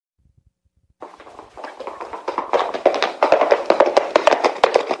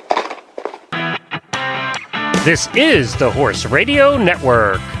This is the Horse Radio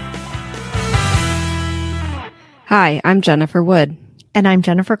Network. Hi, I'm Jennifer Wood. And I'm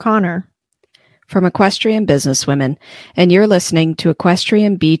Jennifer Connor. From Equestrian Businesswomen, and you're listening to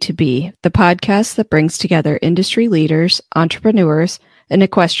Equestrian B2B, the podcast that brings together industry leaders, entrepreneurs, and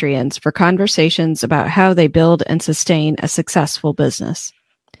equestrians for conversations about how they build and sustain a successful business.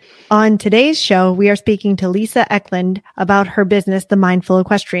 On today's show, we are speaking to Lisa Eklund about her business, The Mindful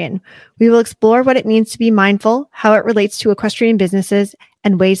Equestrian. We will explore what it means to be mindful, how it relates to equestrian businesses,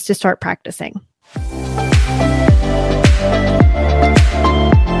 and ways to start practicing.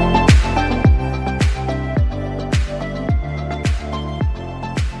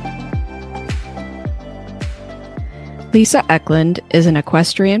 Lisa Eklund is an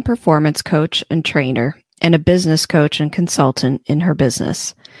equestrian performance coach and trainer, and a business coach and consultant in her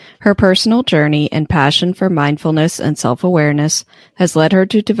business. Her personal journey and passion for mindfulness and self-awareness has led her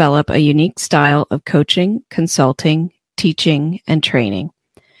to develop a unique style of coaching, consulting, teaching, and training.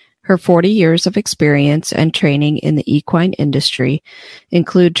 Her 40 years of experience and training in the equine industry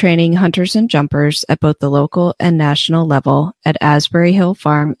include training hunters and jumpers at both the local and national level at Asbury Hill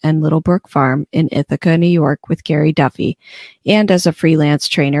Farm and Littlebrook Farm in Ithaca, New York with Gary Duffy, and as a freelance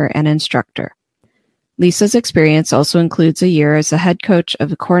trainer and instructor. Lisa's experience also includes a year as the head coach of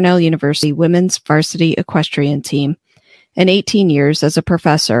the Cornell University women's varsity equestrian team and 18 years as a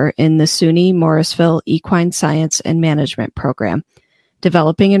professor in the SUNY Morrisville Equine Science and Management program,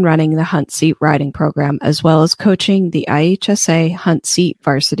 developing and running the Hunt Seat riding program, as well as coaching the IHSA Hunt Seat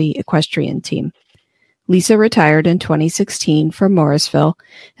varsity equestrian team. Lisa retired in 2016 from Morrisville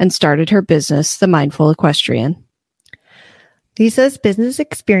and started her business, The Mindful Equestrian. Lisa's business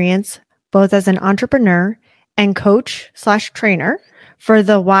experience, both as an entrepreneur and coach/trainer for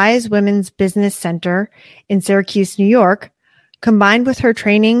the Wise Women's Business Center in Syracuse, New York, combined with her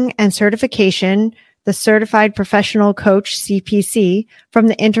training and certification, the Certified Professional Coach CPC from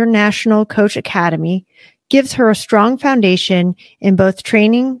the International Coach Academy, gives her a strong foundation in both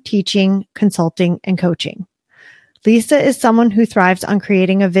training, teaching, consulting, and coaching. Lisa is someone who thrives on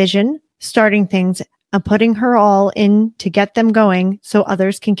creating a vision, starting things, and putting her all in to get them going so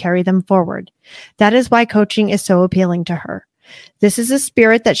others can carry them forward. That is why coaching is so appealing to her. This is a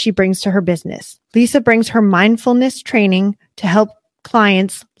spirit that she brings to her business. Lisa brings her mindfulness training to help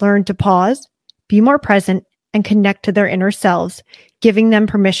clients learn to pause, be more present, and connect to their inner selves, giving them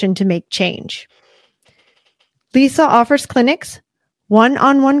permission to make change. Lisa offers clinics,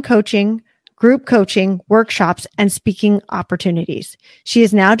 one-on-one coaching, group coaching, workshops, and speaking opportunities. She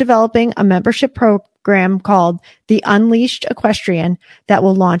is now developing a membership program called The Unleashed Equestrian that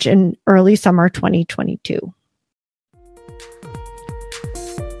will launch in early summer 2022.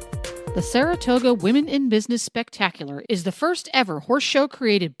 The Saratoga Women in Business Spectacular is the first ever horse show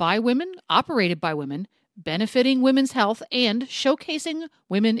created by women, operated by women, benefiting women's health, and showcasing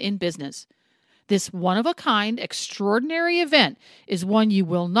women in business. This one-of-a-kind, extraordinary event is one you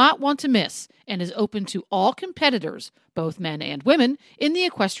will not want to miss and is open to all competitors, both men and women, in the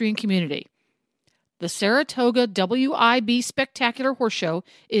equestrian community. The Saratoga WIB Spectacular Horse Show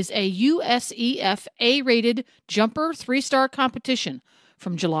is a USEF A-rated jumper 3-star competition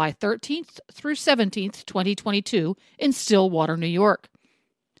from July 13th through 17th, 2022 in Stillwater, New York.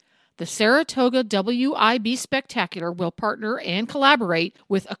 The Saratoga WIB Spectacular will partner and collaborate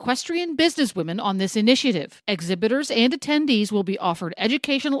with equestrian businesswomen on this initiative. Exhibitors and attendees will be offered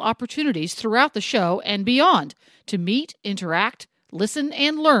educational opportunities throughout the show and beyond to meet, interact, listen,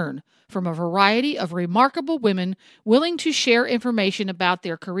 and learn from a variety of remarkable women willing to share information about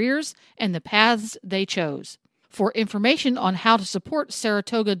their careers and the paths they chose. For information on how to support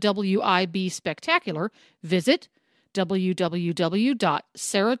Saratoga WIB Spectacular, visit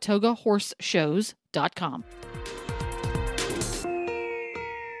www.saratogahorseshows.com.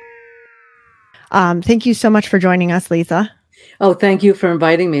 Thank you so much for joining us, Lisa. Oh, thank you for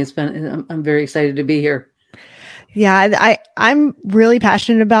inviting me. I'm very excited to be here. Yeah, I'm really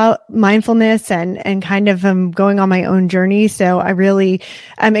passionate about mindfulness and kind of going on my own journey. So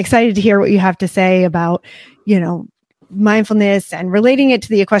I'm excited to hear what you have to say about, mindfulness and relating it to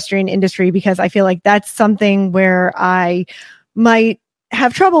the equestrian industry, because I feel like that's something where I might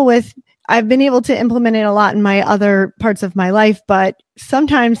have trouble with. I've been able to implement it a lot in my other parts of my life, but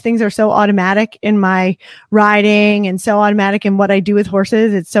sometimes things are so automatic in my riding and so automatic in what I do with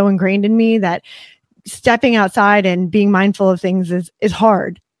horses. It's so ingrained in me that stepping outside and being mindful of things is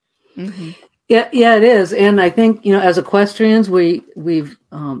hard. Mm-hmm. Yeah, it is. And I think, as equestrians, we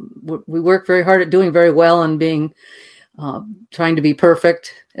work very hard at doing very well and being, trying to be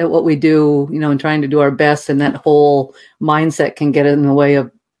perfect at what we do, and trying to do our best. And that whole mindset can get in the way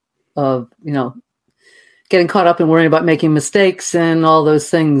of getting caught up in worrying about making mistakes and all those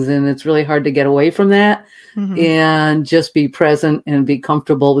things. And it's really hard to get away from that and just be present and be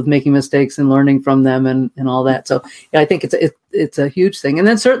comfortable with making mistakes and learning from them and all that. So yeah, I think it's a huge thing. And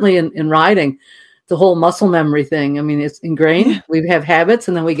then certainly in riding, the whole muscle memory thing. I mean, it's ingrained. Yeah. We have habits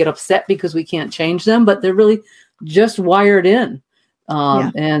and then we get upset because we can't change them, but they're really just wired in.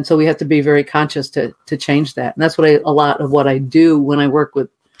 And so we have to be very conscious to change that. And that's what a lot of what I do when I work with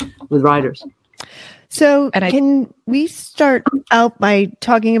riders. So can we start out by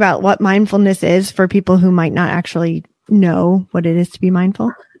talking about what mindfulness is for people who might not actually know what it is to be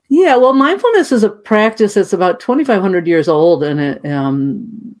mindful? Yeah, well, mindfulness is a practice that's about 2,500 years old, and it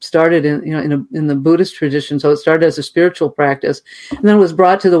started in the Buddhist tradition. So it started as a spiritual practice, and then it was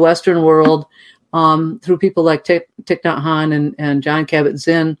brought to the Western world through people like Thich Nhat Hanh and Jon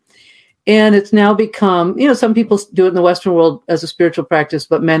Kabat-Zinn. And it's now become, some people do it in the Western world as a spiritual practice,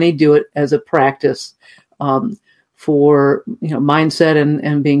 but many do it as a practice for, mindset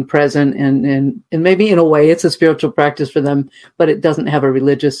and being present. And maybe in a way it's a spiritual practice for them, but it doesn't have a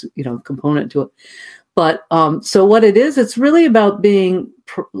religious, component to it. But so what it is, it's really about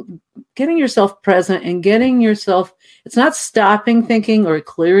getting yourself present and getting yourself, it's not stopping thinking or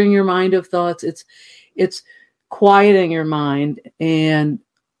clearing your mind of thoughts. It's quieting your mind and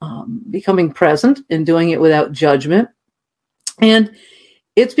becoming present and doing it without judgment. And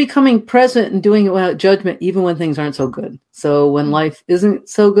it's becoming present and doing it without judgment, even when things aren't so good. So when life isn't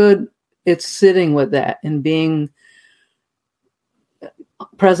so good, it's sitting with that and being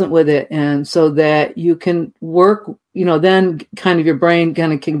present with it. And so that you can work, then kind of your brain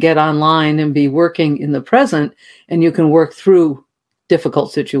kind of can get online and be working in the present, and you can work through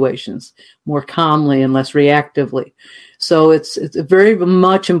difficult situations more calmly and less reactively. So it's very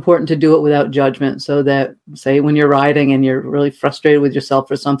much important to do it without judgment, so that, say, when you're riding and you're really frustrated with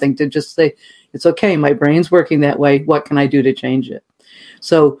yourself or something, to just say, it's okay, my brain's working that way. What can I do to change it?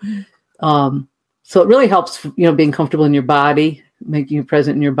 So it really helps, being comfortable in your body, making you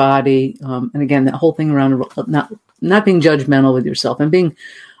present in your body. And again, that whole thing around not being judgmental with yourself and being,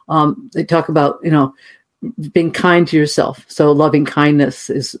 they talk about, being kind to yourself. So loving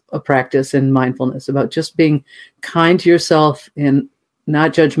kindness is a practice in mindfulness, about just being kind to yourself and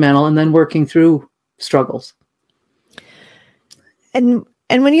not judgmental, and then working through struggles. And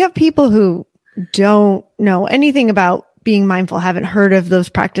when you have people who don't know anything about being mindful, haven't heard of those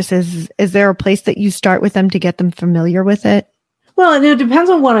practices, is there a place that you start with them to get them familiar with it? Well, and it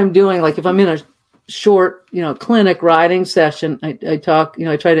depends on what I'm doing. Like if I'm in a short, clinic riding session, I talk,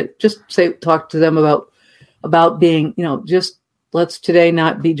 I try to just talk to them about being, just let's today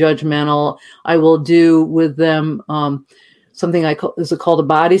not be judgmental. I will do with them something is called a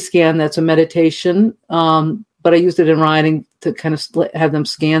body scan. That's a meditation, but I used it in riding to kind of have them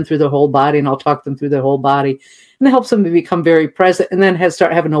scan through their whole body, and I'll talk them through their whole body. And it helps them to become very present and then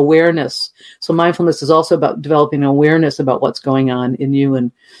start having awareness. So mindfulness is also about developing awareness about what's going on in you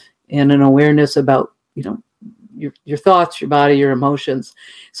and an awareness about, your thoughts, your body, your emotions.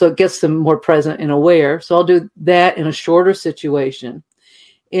 So it gets them more present and aware. So I'll do that in a shorter situation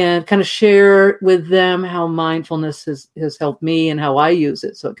and kind of share with them how mindfulness has helped me and how I use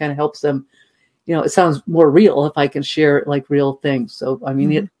it. So it kind of helps them, it sounds more real if I can share it like real things. So, I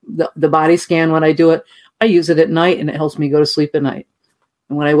mean, the body scan, when I do it, I use it at night and it helps me go to sleep at night.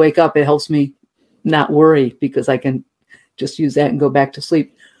 And when I wake up, it helps me not worry because I can just use that and go back to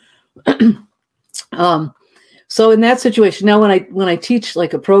sleep. So in that situation, now when I teach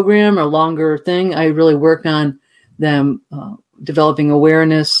like a program or longer thing, I really work on them developing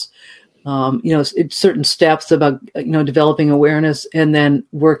awareness, it's certain steps about, developing awareness and then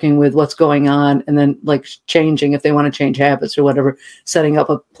working with what's going on and then like changing if they want to change habits or whatever, setting up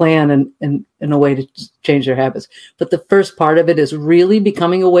a plan and in a way to change their habits. But the first part of it is really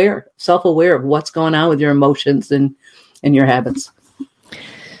becoming aware, self-aware of what's going on with your emotions and your habits.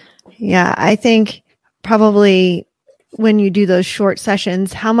 Yeah, I think probably when you do those short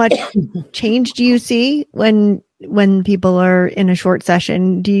sessions, how much change do you see when people are in a short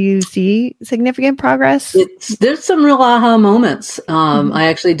session? Do you see significant progress? There's some real aha moments. I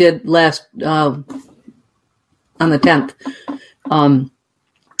actually did last on the 10th.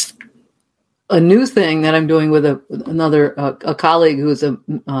 A new thing that I'm doing with a colleague who's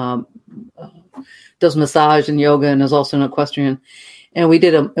does massage and yoga and is also an equestrian. And we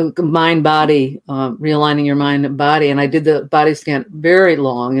did a mind-body, realigning your mind and body. And I did the body scan very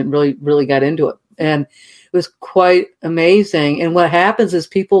long and really, really got into it. And it was quite amazing. And what happens is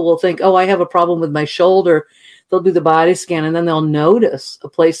people will think, oh, I have a problem with my shoulder. They'll do the body scan and then they'll notice a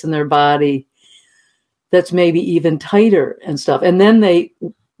place in their body that's maybe even tighter and stuff. And then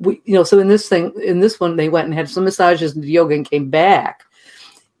so in this one, they went and had some massages and yoga and came back,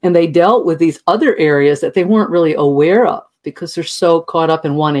 and they dealt with these other areas that they weren't really aware of because they're so caught up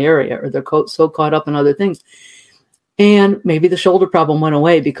in one area, or they're so caught up in other things. And maybe the shoulder problem went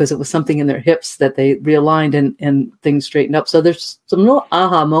away because it was something in their hips that they realigned and things straightened up. So there's some real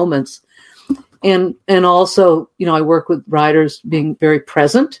aha moments. And also, I work with riders being very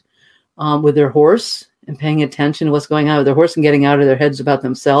present with their horse and paying attention to what's going on with their horse and getting out of their heads about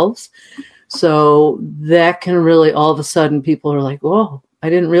themselves. So that can really, all of a sudden, people are like, whoa, I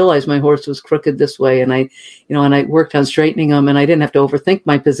didn't realize my horse was crooked this way. And I worked on straightening them, and I didn't have to overthink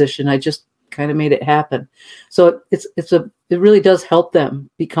my position. I just kind of made it happen. So it really does help them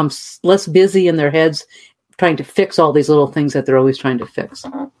become less busy in their heads trying to fix all these little things that they're always trying to fix.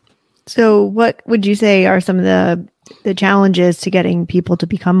 So what would you say are some of the challenges to getting people to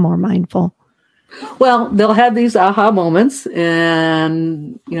become more mindful? Well, they'll have these aha moments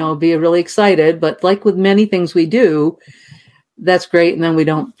and, be really excited. But like with many things we do, that's great. And then we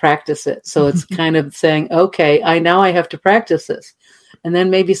don't practice it. So it's kind of saying, okay, I have to practice this. And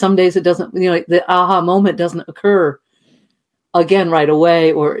then maybe some days it doesn't, the aha moment doesn't occur again right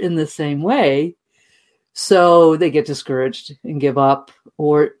away or in the same way. So they get discouraged and give up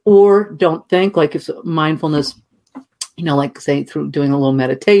or don't think, like if mindfulness, like say through doing a little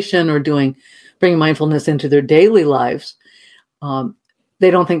meditation or bringing mindfulness into their daily lives.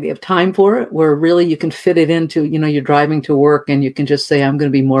 They don't think they have time for it, where really you can fit it into, you're driving to work and you can just say, I'm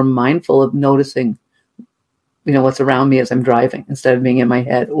going to be more mindful of noticing, what's around me as I'm driving instead of being in my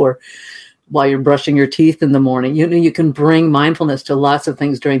head, or while you're brushing your teeth in the morning. You can bring mindfulness to lots of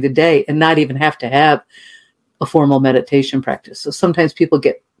things during the day and not even have to have a formal meditation practice. So sometimes people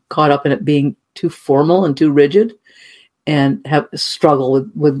get caught up in it being too formal and too rigid and have struggle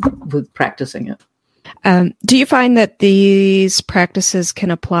with practicing it. Do you find that these practices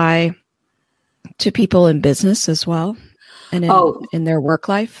can apply to people in business as well and in their work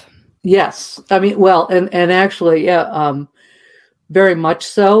life? Yes. I mean, well, and actually, yeah, very much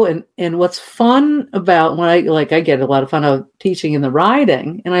so. And what's fun about when I get a lot of fun out of teaching in the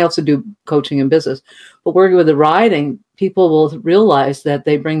riding, and I also do coaching in business, but working with the riding, people will realize that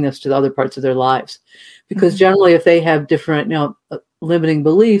they bring this to the other parts of their lives. Because generally, if they have different, limiting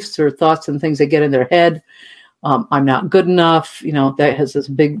beliefs or thoughts and things that get in their head, I'm not good enough. That has this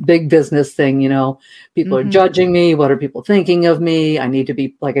big business thing. People are judging me. What are people thinking of me? I need to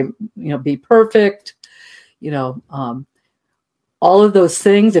be be perfect. All of those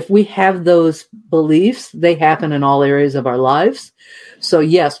things. If we have those beliefs, they happen in all areas of our lives. So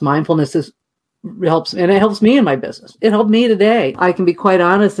yes, mindfulness helps, and it helps me in my business. It helped me today. I can be quite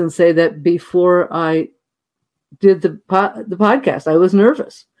honest and say that before I did the podcast, I was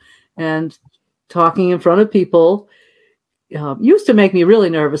nervous, and talking in front of people used to make me really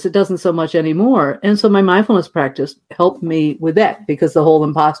nervous. It doesn't so much anymore. And so my mindfulness practice helped me with that, because the whole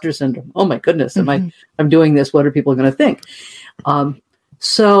imposter syndrome, oh my goodness, I'm doing this. What are people going to think?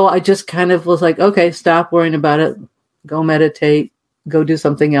 So I just kind of was like, okay, stop worrying about it. Go meditate, go do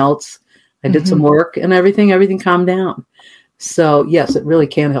something else. I did some work and everything calmed down. So yes, it really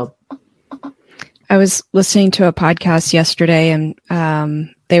can help. I was listening to a podcast yesterday, and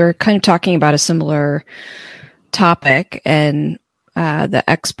they were kind of talking about a similar topic. And the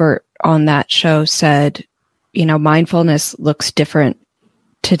expert on that show said, mindfulness looks different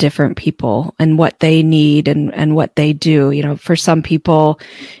to different people and what they need and what they do. For some people,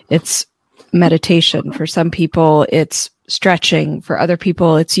 it's meditation. For some people, it's stretching. For other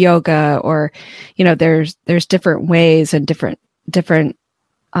people, it's yoga, or, there's different ways and different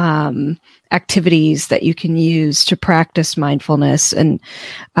activities that you can use to practice mindfulness. And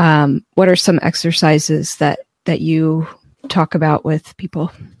what are some exercises that you talk about with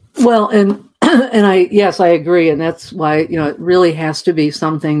people? Well, and I agree. And that's why, it really has to be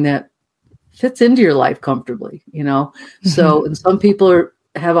something that fits into your life comfortably, So, and some people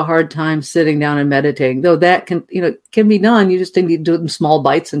have a hard time sitting down and meditating, though that can be done. You just need to do it in small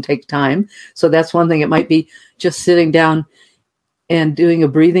bites and take time. So that's one thing. It might be just sitting down and doing a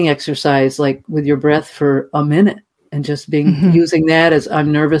breathing exercise, like with your breath for a minute, and just using that as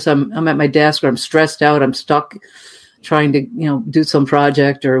I'm nervous, I'm at my desk, or I'm stressed out, I'm stuck trying to, do some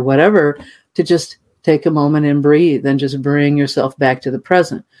project or whatever, to just take a moment and breathe and just bring yourself back to the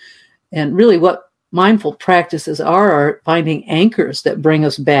present. And really what mindful practices are finding anchors that bring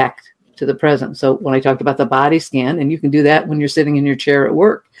us back to the present. So when I talked about the body scan, and you can do that when you're sitting in your chair at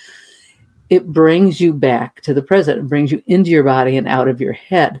work, it brings you back to the present. It brings you into your body and out of your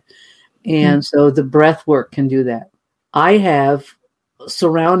head. And so the breath work can do that. I have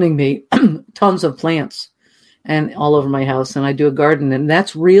surrounding me tons of plants and all over my house, and I do a garden. And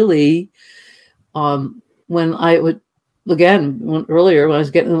that's really when I would, earlier when I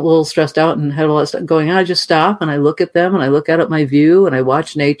was getting a little stressed out and had a lot of stuff going on, I just stop and I look at them and I look out at my view and I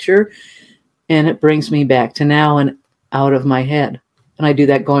watch nature, and it brings me back to now and out of my head. And I do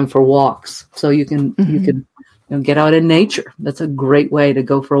that going for walks. So you can get out in nature. That's a great way to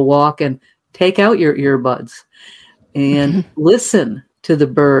go for a walk and take out your earbuds and listen to the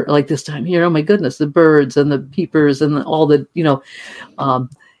bird. Like this time here, oh my goodness, the birds and the peepers and all the,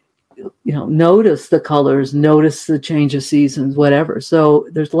 notice the colors, notice the change of seasons, whatever. So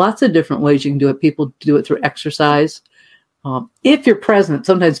there's lots of different ways you can do it. People do it through exercise. If you're present,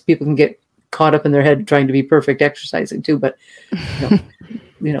 sometimes people can get caught up in their head trying to be perfect exercising too. But,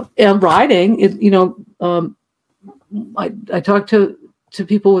 and riding, I talk to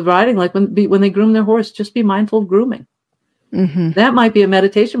people with riding, like when they groom their horse, just be mindful of grooming. Mm-hmm. That might be a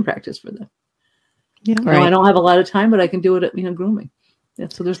meditation practice for them. Yeah, right. I don't have a lot of time, but I can do it at grooming. Yeah,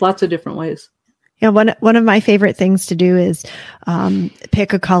 so there's lots of different ways. Yeah, one of my favorite things to do is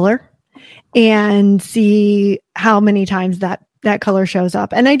pick a color and see how many times that color shows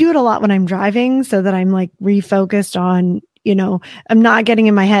up. And I do it a lot when I'm driving, so that I'm like refocused on, I'm not getting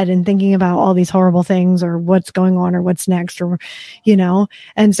in my head and thinking about all these horrible things or what's going on or what's next or,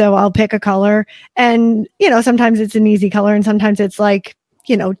 and so I'll pick a color, and, sometimes it's an easy color and sometimes it's like,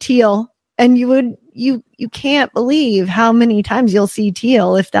 teal, and you can't believe how many times you'll see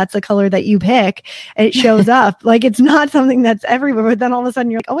teal if that's the color that you pick. It shows up. Like, it's not something that's everywhere, but then all of a sudden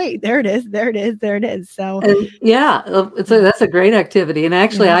you're like, oh wait, there it is. So that's a great activity. And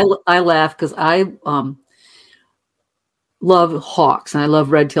actually I laugh because I love hawks and I love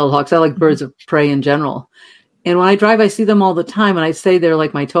red-tailed hawks. I like birds of prey in general. And when I drive, I see them all the time, and I say they're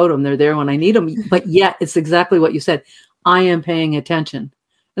like my totem. They're there when I need them. But yet it's exactly what you said. I am paying attention.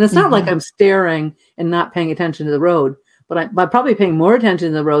 And it's not like I'm staring and not paying attention to the road, but I'm probably paying more attention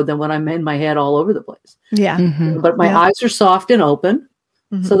to the road than when I'm in my head all over the place. Yeah. Mm-hmm. But my eyes are soft and open,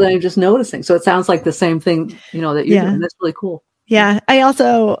 so that I'm just noticing. So it sounds like the same thing, that you're doing. That's really cool. Yeah. I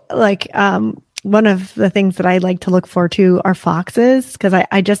also like, one of the things that I like to look for too are foxes, because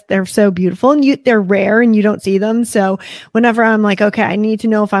they're so beautiful, and they're rare and you don't see them. So whenever I'm like, okay, I need to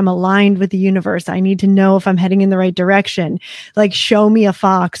know if I'm aligned with the universe, I need to know if I'm heading in the right direction, like show me a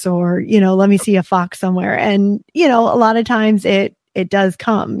fox, or, let me see a fox somewhere. And, a lot of times it does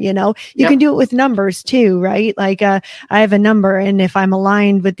come, you can do it with numbers too, right? Like, I have a number, and if I'm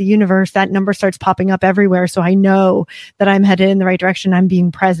aligned with the universe, that number starts popping up everywhere. So I know that I'm headed in the right direction. I'm being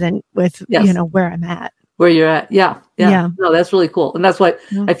present with, where I'm at. Where you're at. Yeah. No, that's really cool. And that's why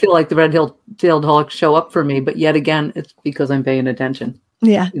I feel like the red-tailed hawks show up for me. But yet again, it's because I'm paying attention.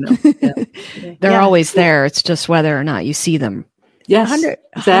 Yeah. They're always there. It's just whether or not you see them. Yes,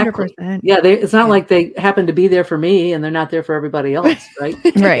 exactly. 100%. Yeah, it's not like they happen to be there for me and they're not there for everybody else, right?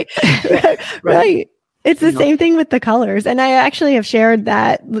 Right. Right. It's the same thing with the colors. And I actually have shared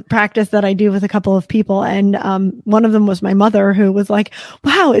that practice that I do with a couple of people. And one of them was my mother, who was like,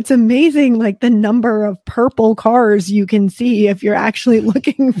 wow, it's amazing, like the number of purple cars you can see if you're actually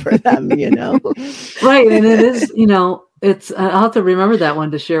looking for them, Right. And it is, I'll have to remember that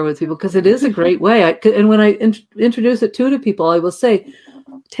one to share with people, because it is a great way. And when I introduce it to people, I will say,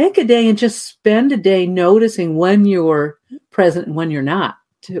 take a day and just spend a day noticing when you're present and when you're not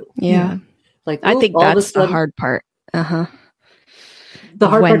too. Yeah. Like, I think that's the hard part. The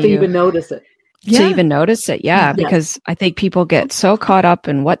hard part to even notice it. To even notice it. Yeah. Because I think people get so caught up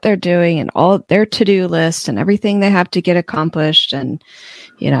in what they're doing and all their to-do list and everything they have to get accomplished. And,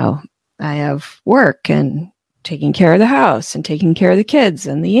 I have work and taking care of the house and taking care of the kids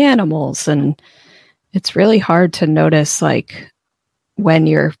and the animals. And it's really hard to notice, like, when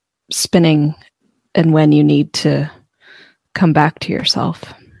you're spinning and when you need to come back to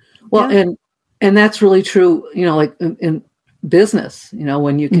yourself. Well, and that's really true, like in business,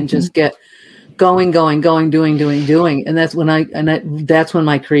 when you can just get going, doing. And that's when that's when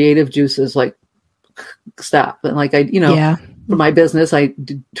my creative juices like stop. And like, for my business, I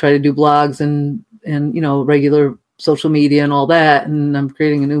try to do blogs and regular social media and all that. And I'm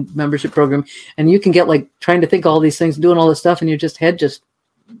creating a new membership program, and you can get like trying to think all these things, doing all this stuff, and your head just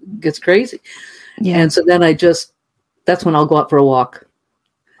gets crazy. Yeah. And so then that's when I'll go out for a walk,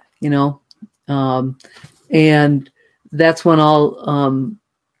 and that's when I'll,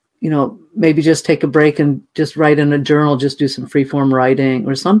 maybe just take a break and just write in a journal, just do some free form writing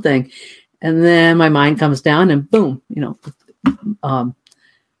or something. And then my mind comes down and boom,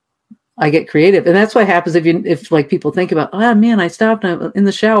 I get creative. And that's what happens if like people think about, oh man, I stopped in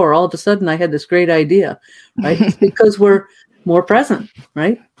the shower, all of a sudden I had this great idea, right? It's because we're more present,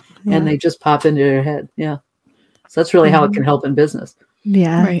 right? Yeah. And they just pop into your head. Yeah. So that's really how it can help in business.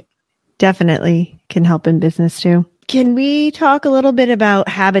 Yeah, Right. definitely can help in business too. Can we talk a little bit about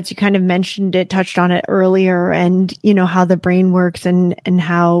habits? You kind of mentioned it, touched on it earlier, and how the brain works and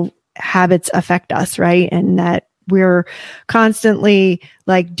how habits affect us, right? And that we're constantly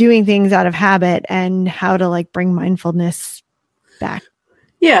like doing things out of habit, and how to like bring mindfulness back.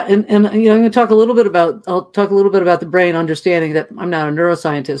 Yeah, and I'm going to talk a little bit about the brain, understanding that I'm not a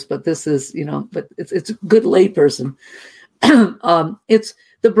neuroscientist, but this is but it's a good layperson. It's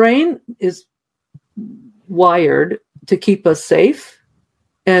the brain is wired to keep us safe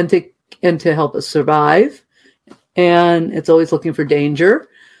and to help us survive, and it's always looking for danger.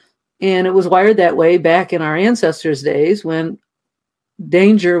 And it was wired that way back in our ancestors' days when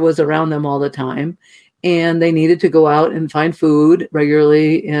danger was around them all the time, and they needed to go out and find food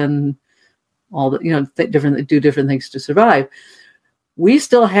regularly and all the do different things to survive. We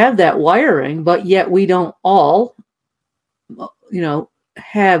still have that wiring, but yet we don't all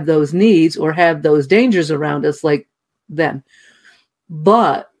have those needs or have those dangers around us like then.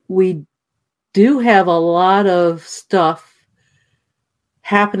 But we do have a lot of stuff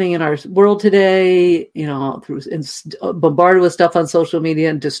happening in our world today, bombarded with stuff on social media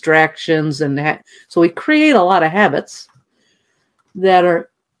and distractions. So we create a lot of habits that are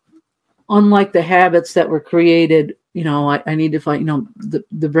unlike the habits that were created. I need to find,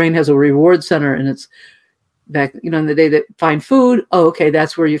 the brain has a reward center, and it's back, in the day that find food. Oh, okay.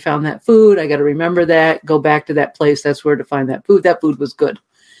 That's where you found that food. I got to remember that, go back to that place. That's where to find that food. That food was good.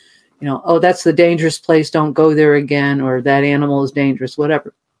 Oh, that's the dangerous place. Don't go there again. Or that animal is dangerous,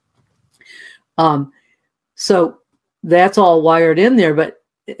 whatever. So that's all wired in there, but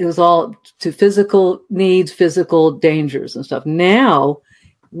it was all to physical needs, physical dangers and stuff. Now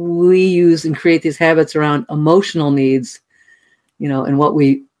we use and create these habits around emotional needs, and what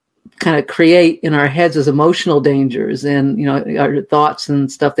we kind of create in our heads as emotional dangers, and, our thoughts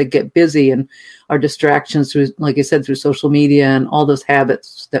and stuff that get busy, and our distractions through, like I said, through social media and all those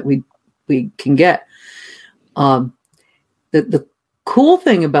habits that we can get. The cool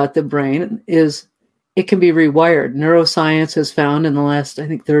thing about the brain is it can be rewired. Neuroscience has found in the last, I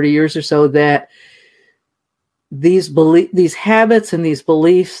think, 30 years or so that these habits and these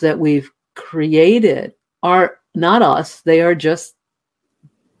beliefs that we've created are not us. They are just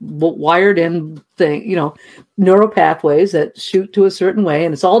wired in neural pathways that shoot to a certain way,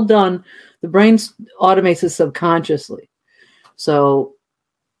 and it's all done. The brain automates it subconsciously. So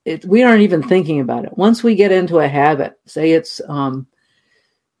we aren't even thinking about it. Once we get into a habit, say it's, I'm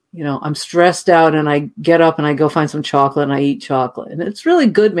stressed out and I get up and I go find some chocolate and I eat chocolate, and it's really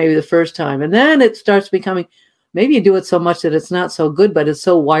good maybe the first time. And then it starts becoming, maybe you do it so much that it's not so good, but it's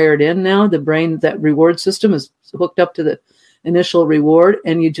so wired in now. The brain, that reward system is hooked up to the initial reward,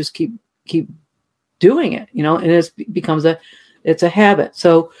 and you just keep doing it, and it becomes it's a habit.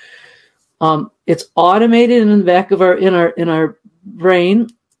 So it's automated in the back of our brain,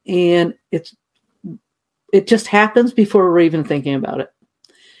 and it just happens before we're even thinking about it.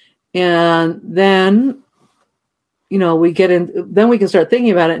 And then, we get in, then we can start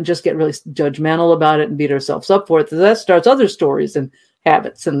thinking about it and just get really judgmental about it and beat ourselves up for it. So that starts other stories and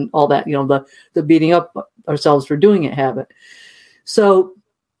habits and all that, the beating up ourselves for doing it habit. So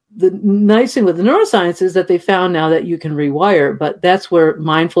the nice thing with the neuroscience is that they found now that you can rewire, but that's where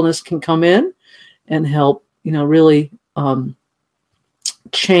mindfulness can come in and help, really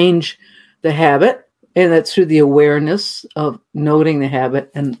change the habit. And that's through the awareness of noting the habit.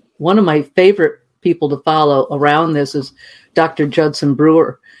 And one of my favorite people to follow around this is Dr. Judson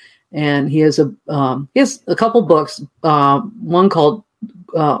Brewer. And he has a couple books, one called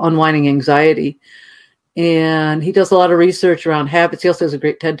Unwinding Anxiety. And he does a lot of research around habits. He also has a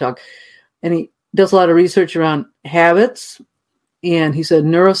great TED Talk. And he does a lot of research around habits. And he's a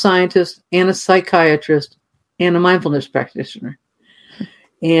neuroscientist and a psychiatrist and a mindfulness practitioner.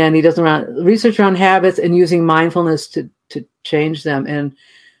 And he does research around habits and using mindfulness to change them.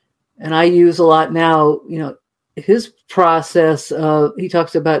 And I use a lot now, his process he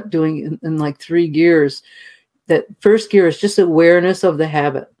talks about doing in like 3 gears. That first gear is just awareness of the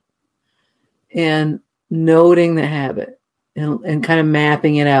habit and noting the habit and kind of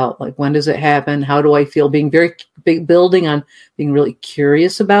mapping it out. Like, when does it happen? How do I feel? Being very big, building on being really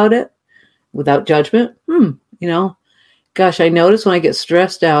curious about it without judgment. Gosh, I notice when I get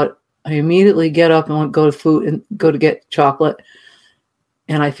stressed out, I immediately get up and want to go to food and go to get chocolate.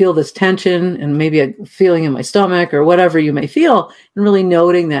 And I feel this tension and maybe a feeling in my stomach or whatever you may feel, and really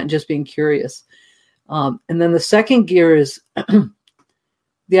noting that and just being curious. And then the second gear is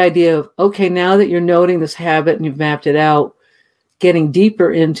the idea of, okay, now that you're noting this habit and you've mapped it out, getting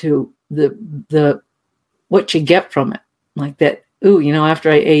deeper into the what you get from it. Like that, after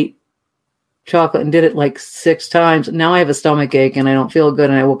I ate chocolate and did it like 6 times, now I have a stomach ache and I don't feel good.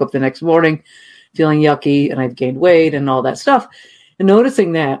 And I woke up the next morning feeling yucky and I've gained weight and all that stuff. And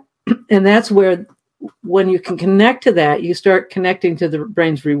noticing that, and that's where, when you can connect to that, you start connecting to the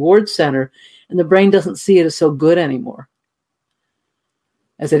brain's reward center, and the brain doesn't see it as so good anymore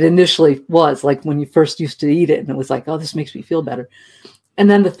as it initially was, like when you first used to eat it and it was like, oh, this makes me feel better. And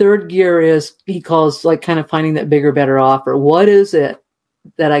then the third gear is, he calls, like, kind of finding that bigger, better offer. What is it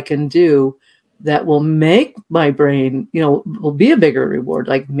that I can do that will make my brain, will be a bigger reward?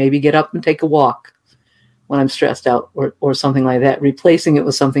 Like maybe get up and take a walk when I'm stressed out, or something like that, replacing it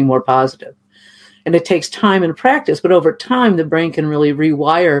with something more positive. And it takes time and practice, but over time, the brain can really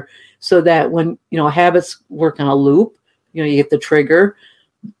rewire so that when, habits work on a loop, you get the trigger,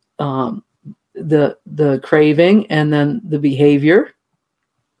 the craving, and then the behavior,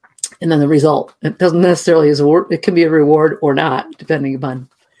 and then the result. It doesn't necessarily it can be a reward or not, depending upon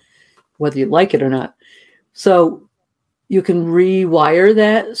whether you like it or not. So you can rewire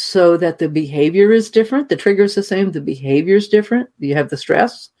that so that the behavior is different. The trigger is the same. The behavior is different. You have the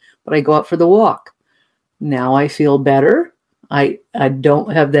stress, but I go out for the walk. Now I feel better. I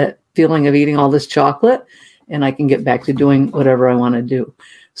don't have that feeling of eating all this chocolate, and I can get back to doing whatever I want to do.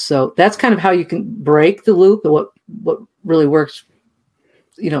 So that's kind of how you can break the loop, and what really works,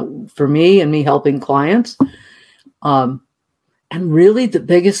 for me and me helping clients. And really the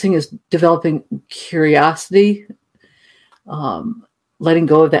biggest thing is developing curiosity, letting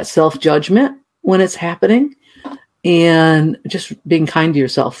go of that self-judgment when it's happening, and just being kind to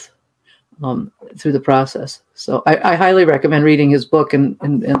yourself through the process. So I highly recommend reading his book and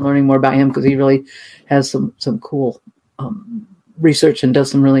learning more about him, because he really has some cool research and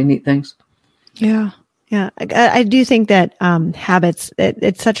does some really neat things. Yeah. Yeah. I do think that habits,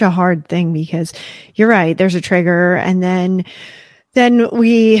 it's such a hard thing, because you're right. There's a trigger, and then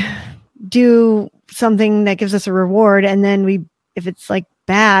we do something that gives us a reward. And then if it's like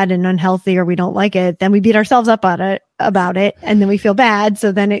bad and unhealthy, or we don't like it, then we beat ourselves up about it. And then we feel bad.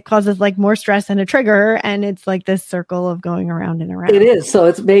 So then it causes like more stress and a trigger. And it's like this circle of going around and around. It is. So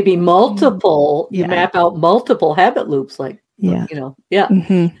it's maybe multiple, you map out multiple habit loops, like, Yeah.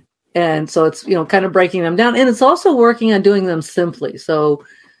 Mm-hmm. And so it's, kind of breaking them down. And it's also working on doing them simply. So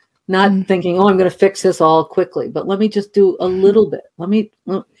not thinking, I'm going to fix this all quickly, but let me just do a little bit. Let me,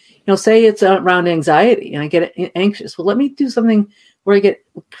 say it's around anxiety and I get anxious. Well, let me do something where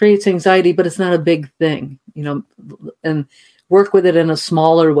creates anxiety, but it's not a big thing, and work with it in a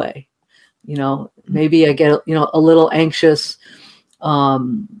smaller way. Maybe I get, a little anxious,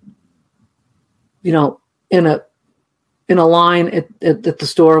 in a line at the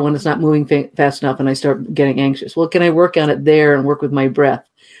store when it's not moving fast enough, and I start getting anxious. Well, can I work on it there and work with my breath?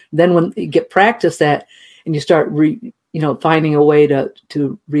 Then when you get practice that, and you start finding a way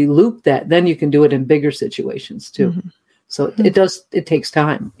to re-loop that, then you can do it in bigger situations too. Mm-hmm. So it takes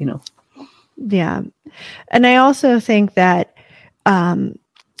time, Yeah. And I also think that, and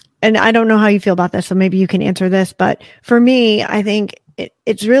I don't know how you feel about this, so maybe you can answer this, but for me, I think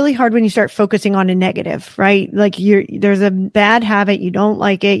it's really hard when you start focusing on a negative, right? Like there's a bad habit, you don't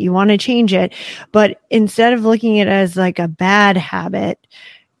like it, you want to change it, but instead of looking at it as like a bad habit,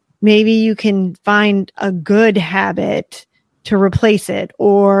 maybe you can find a good habit to replace it,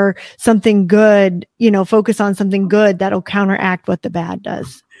 or something good, focus on something good that'll counteract what the bad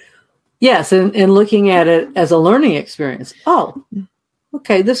does. Yes. And looking at it as a learning experience. Oh,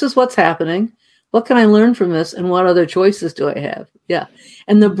 okay, this is what's happening. What can I learn from this? And what other choices do I have? Yeah.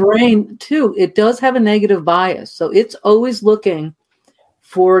 And the brain too, it does have a negative bias. So it's always looking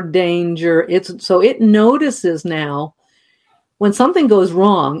for danger. So it notices now when something goes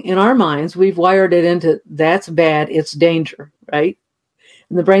wrong in our minds, we've wired it into that's bad, it's danger, right?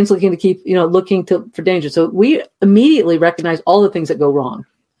 And the brain's looking to keep, looking for danger. So we immediately recognize all the things that go wrong,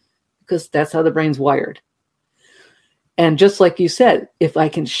 because that's how the brain's wired. And just like you said, if I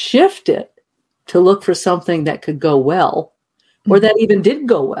can shift it to look for something that could go well, or that even did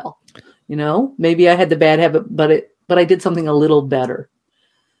go well, maybe I had the bad habit, but I did something a little better.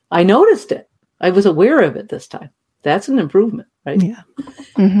 I noticed it. I was aware of it this time. That's an improvement, right? Yeah.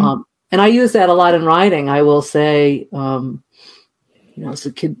 Mm-hmm. And I use that a lot in riding. I will say, as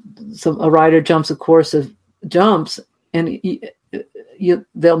a kid, a rider jumps a course of jumps, and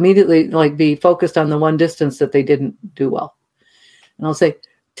they'll immediately be focused on the one distance that they didn't do well. And I'll say,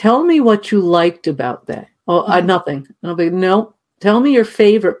 tell me what you liked about that. Oh, nothing. And I'll be, no, tell me your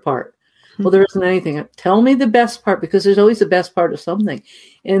favorite part. Well, there isn't anything. Tell me the best part, because there's always the best part of something.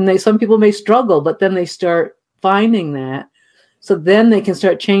 And some people may struggle, but then they start finding that. So then they can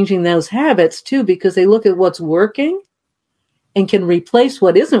start changing those habits too, because they look at what's working and can replace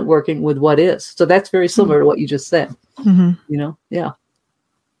what isn't working with what is. So that's very similar to what you just said. Yeah.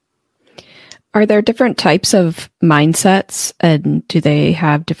 Are there different types of mindsets, and do they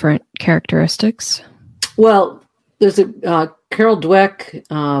have different characteristics? Well, there's a Carol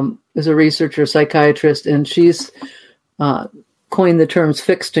Dweck is a researcher, psychiatrist, and she's coined the terms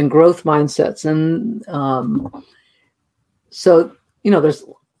fixed and growth mindsets. And so, there's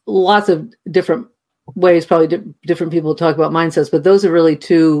lots of different ways, probably different people talk about mindsets, but those are really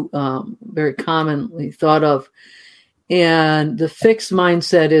two very commonly thought of. And the fixed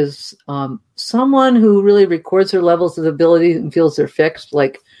mindset is someone who really records their levels of ability and feels they're fixed.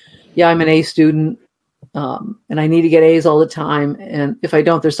 Like, yeah, I'm an A student and I need to get A's all the time. And if I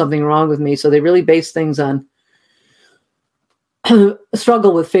don't, there's something wrong with me. So they really base things on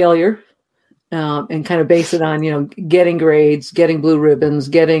struggle with failure and kind of base it on, getting grades, getting blue ribbons,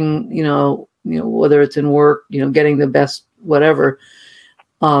 getting, whether it's in work, getting the best, whatever.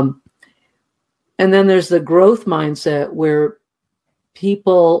 And then there's the growth mindset where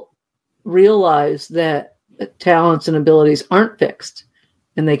people realize that talents and abilities aren't fixed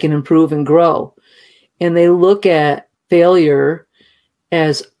and they can improve and grow. And they look at failure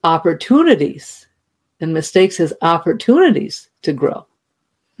as opportunities and mistakes as opportunities to grow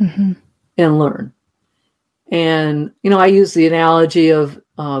and learn. And, I use the analogy of,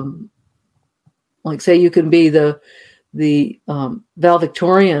 say you can be the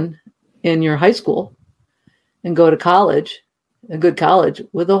valedictorian in your high school and go to college, a good college,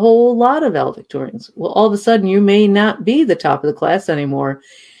 with a whole lot of valedictorians. Well, all of a sudden you may not be the top of the class anymore.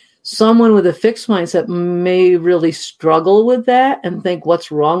 Someone with a fixed mindset may really struggle with that and think, what's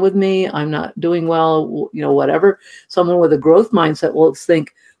wrong with me? I'm not doing well, whatever. Someone with a growth mindset will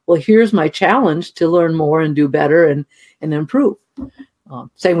think, well, here's my challenge to learn more and do better and improve.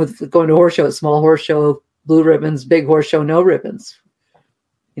 Same with going to horse shows, small horse show, blue ribbons, big horse show, no ribbons.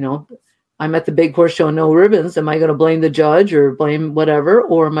 I'm at the big horse show, no ribbons. Am I going to blame the judge or blame whatever?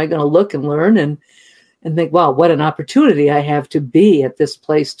 Or am I going to look and learn and think, wow, what an opportunity I have to be at this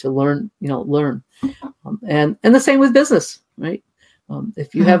place to learn. And the same with business, right?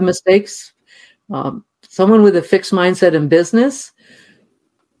 If you have mistakes, someone with a fixed mindset in business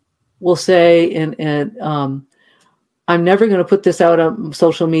will say, I'm never going to put this out on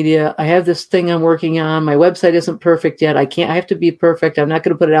social media. I have this thing I'm working on. My website isn't perfect yet. I have to be perfect. I'm not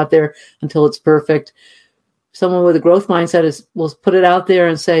going to put it out there until it's perfect. Someone with a growth mindset will put it out there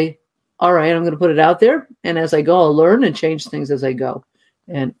and say, all right, I'm going to put it out there. And as I go, I'll learn and change things as I go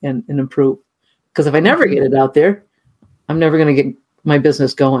and improve. Because if I never get it out there, I'm never going to get my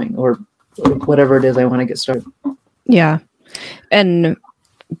business going or whatever it is I want to get started. Yeah. And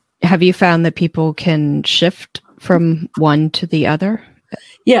have you found that people can shift from one to the other?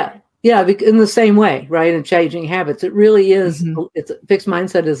 Yeah, in the same way, right? And changing habits. It really is. It's a fixed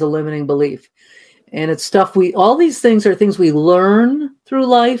mindset is a limiting belief. And it's stuff all these things are things we learn through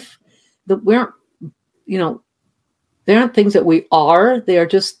life that we aren't, they aren't things that we are. They are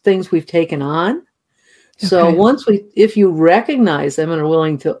just things we've taken on. So if you recognize them and are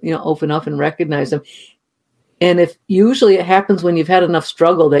willing to, open up and recognize them, and if usually it happens when you've had enough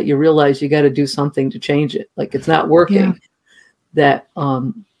struggle that you realize you got to do something to change it, like it's not working, that,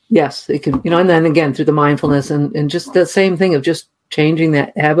 yes, it can, and then again, through the mindfulness and just the same thing of just changing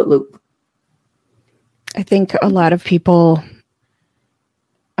that habit loop. I think a lot of people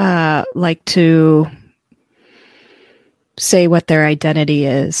like to say what their identity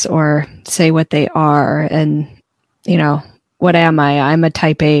is or say what they are. And, what am I? I'm a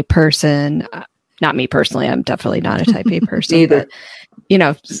type A person. Not me personally. I'm definitely not a type A person. Either.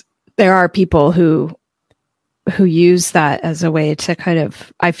 But, there are people who use that as a way to kind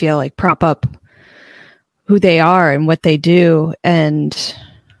of, I feel like, prop up who they are and what they do, and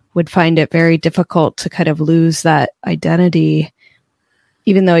would find it very difficult to kind of lose that identity.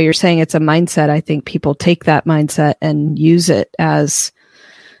 Even though you're saying it's a mindset, I think people take that mindset and use it as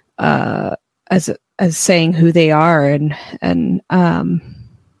saying who they are, and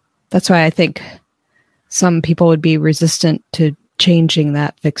that's why I think some people would be resistant to changing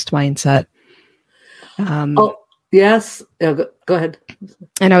that fixed mindset. Yes. Go ahead.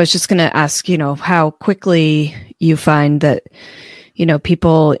 And I was just going to ask, how quickly you find that,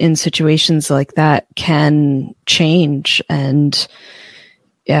 people in situations like that can change, and,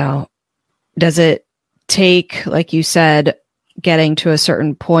 does it take, like you said, getting to a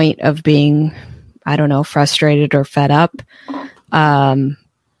certain point of being, I don't know, frustrated or fed up? And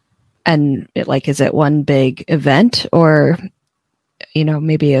is it one big event, or,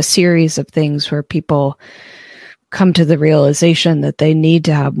 maybe a series of things where people come to the realization that they need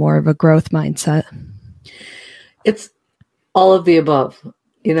to have more of a growth mindset? It's all of the above.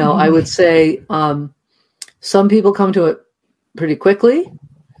 I would say some people come to it pretty quickly.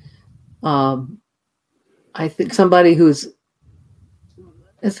 I think somebody it's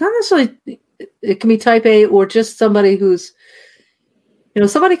not necessarily, it can be type A or just somebody who's,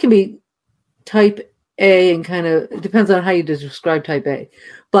 somebody can be type A and kind of, it depends on how you describe type A.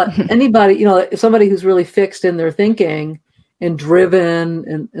 But anybody, if somebody who's really fixed in their thinking and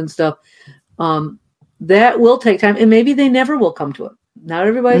driven and stuff, that will take time, and maybe they never will come to it. Not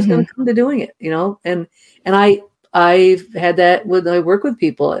everybody's going to come to doing it, and I've had that when I work with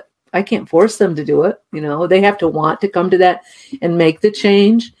people. I can't force them to do it. They have to want to come to that and make the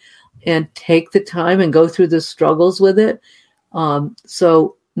change and take the time and go through the struggles with it.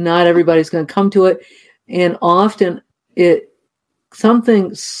 So not everybody's going to come to it. And often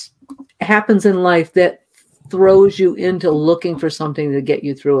something happens in life that throws you into looking for something to get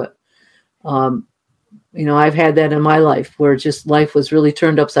you through it. I've had that in my life where just life was really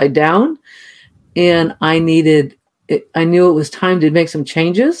turned upside down, and I knew it was time to make some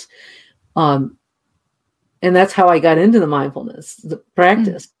changes. And that's how I got into the mindfulness, the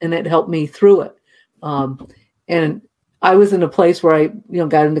practice, and it helped me through it. And I was in a place where I,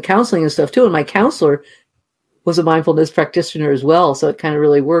 got into counseling and stuff too. And my counselor was a mindfulness practitioner as well. So it kind of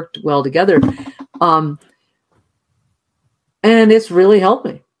really worked well together. And it's really helped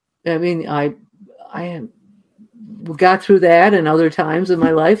me. I mean, I got through that and other times in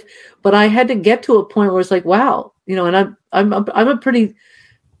my life, but I had to get to a point where it's like, wow, and I'm a pretty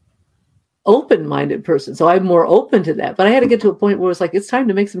open-minded person, so I'm more open to that. But I had to get to a point where it's like, it's time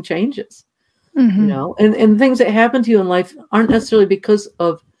to make some changes, and things that happen to you in life aren't necessarily because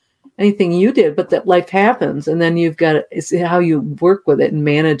of anything you did, but that life happens, and then you've got to see how you work with it and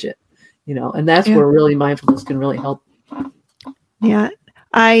manage it, and that's where really mindfulness can really help. Yeah.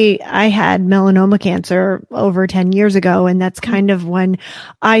 I had melanoma cancer over 10 years ago, and that's kind of when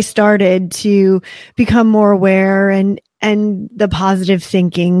I started to become more aware, and the positive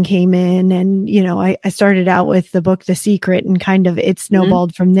thinking came in. And, I started out with the book, The Secret, and kind of it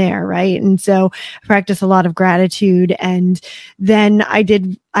snowballed from there. Right. And so I practiced a lot of gratitude. And then I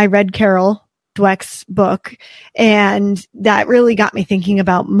read Carol Dweck's book, and that really got me thinking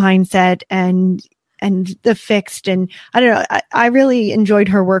about mindset and the fixed. And I don't know, I really enjoyed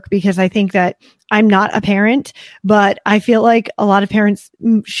her work because I think that I'm not a parent, but I feel like a lot of parents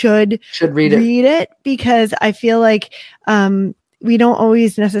should read it, because I feel like we don't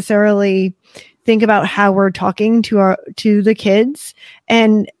always necessarily think about how we're talking to the kids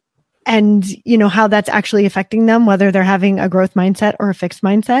and how that's actually affecting them, whether they're having a growth mindset or a fixed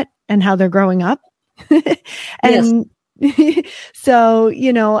mindset, and how they're growing up. And so,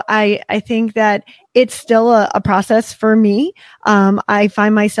 I think that it's still a process for me. I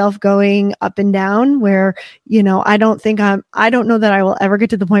find myself going up and down where, I don't know that I will ever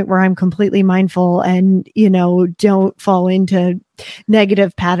get to the point where I'm completely mindful and, don't fall into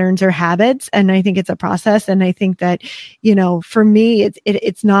negative patterns or habits. And I think it's a process. And I think that, for me,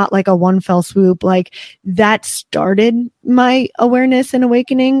 it's not like a one fell swoop. Like that started my awareness and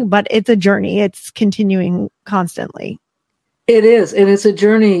awakening, but it's a journey. It's continuing constantly. It is. And it's a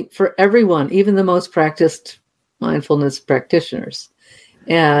journey for everyone, even the most practiced mindfulness practitioners.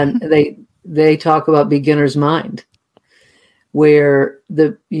 And they talk about beginner's mind, where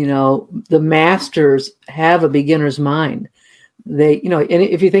the masters have a beginner's mind. They, and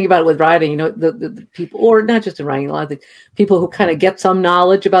if you think about it with writing, the people, or not just in writing, a lot of things, people who kind of get some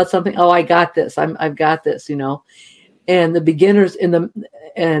knowledge about something. Oh, I got this. I've got this, and the beginners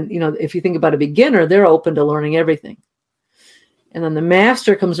if you think about a beginner, they're open to learning everything. And then the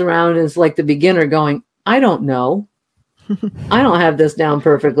master comes around and is like the beginner going, I don't know. I don't have this down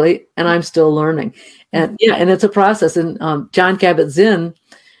perfectly, and I'm still learning. And and it's a process. And Jon Kabat-Zinn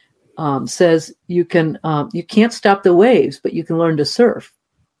says you can't stop the waves, but you can learn to surf.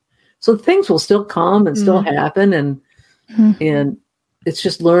 So things will still come and still happen, and it's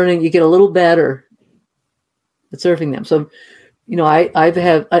just learning. You get a little better at surfing them. So,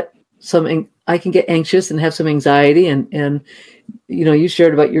 I can get anxious and have some anxiety, and you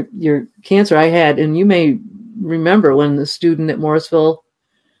shared about your cancer. I had, and you may remember when the student at Morrisville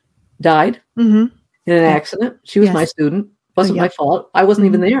died in an accident. She was my student. Wasn't my fault. I wasn't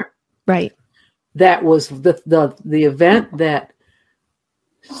even there. Right. That was the event that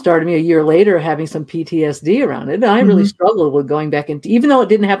started me a year later having some PTSD around it. And I really struggled with going back into, even though it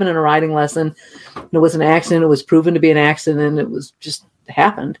didn't happen in a riding lesson, it was an accident. It was proven to be an accident. It was just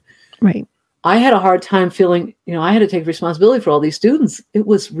happened. Right. I had a hard time feeling, I had to take responsibility for all these students. It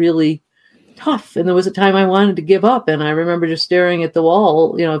was really tough. And there was a time I wanted to give up. And I remember just staring at the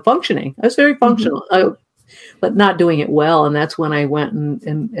wall, functioning. I was very functional, but not doing it well. And that's when I went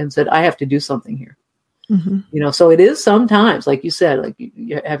and said, I have to do something here. So it is sometimes, like you said, like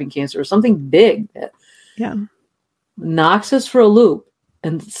you're having cancer or something big that knocks us for a loop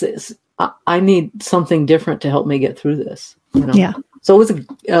and says, I need something different to help me get through this. So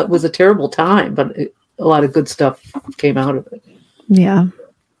it was a terrible time, but a lot of good stuff came out of it. Yeah.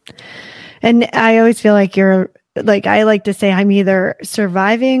 And I always feel like I like to say I'm either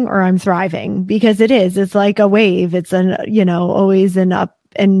surviving or I'm thriving, because it's like a wave. It's always an up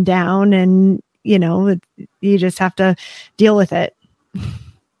and down, and you just have to deal with it.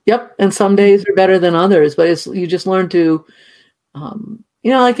 Yep. And some days are better than others, but you just learn to,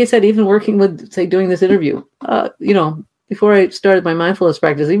 like I said, even working with, say, doing this interview, before I started my mindfulness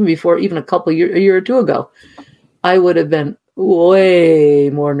practice, even a year or two ago, I would have been way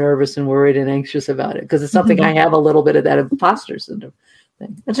more nervous and worried and anxious about it, because it's something I have a little bit of that imposter syndrome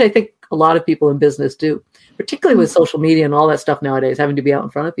thing, which I think a lot of people in business do, particularly with social media and all that stuff nowadays, having to be out in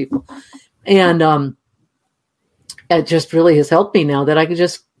front of people. And it just really has helped me now that I can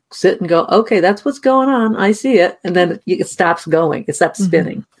just sit and go, okay, that's what's going on. I see it. And then it stops going. It stops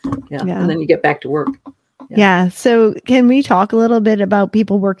spinning. Yeah. And then you get back to work. Yeah. So can we talk a little bit about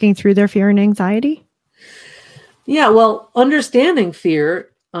people working through their fear and anxiety? Yeah. Well, understanding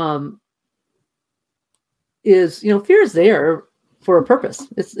fear is, fear is there for a purpose.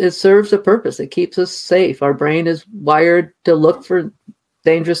 It serves a purpose. It keeps us safe. Our brain is wired to look for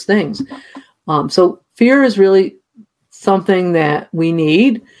dangerous things. So fear is really something that we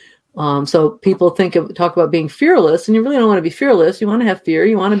need. So people talk about being fearless, and you really don't want to be fearless. You want to have fear.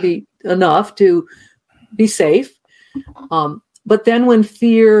 You want to be enough to be safe. But then when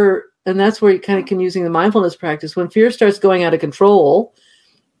fear, and that's where you kind of can using the mindfulness practice, when fear starts going out of control,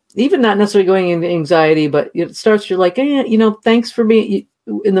 even not necessarily going into anxiety, but it starts, you're like, thanks for being,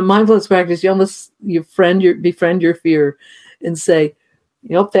 in the mindfulness practice, you almost, befriend your fear and say,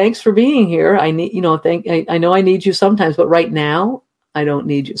 thanks for being here. I need, I know I need you sometimes, but right now I don't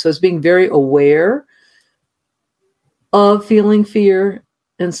need you. So it's being very aware of feeling fear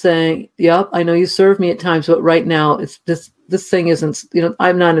and saying, yep, I know you serve me at times, but right now it's this thing isn't,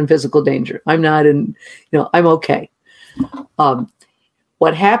 I'm not in physical danger. I'm not in, I'm okay.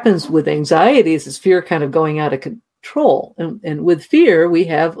 What happens with anxiety is fear kind of going out of control. And with fear, we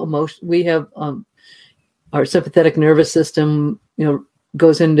have emotion, our sympathetic nervous system,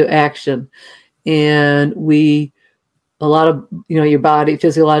 goes into action, and a lot of, your body,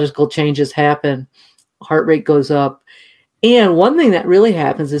 physiological changes happen, heart rate goes up. And one thing that really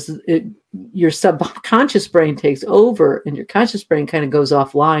happens is your subconscious brain takes over and your conscious brain kind of goes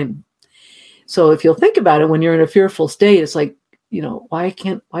offline. So if you'll think about it, when you're in a fearful state, it's like, why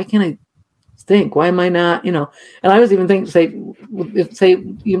can't I think? Why am I not, and I was even thinking, say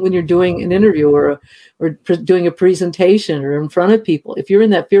when you're doing an interview or doing a presentation or in front of people, if you're in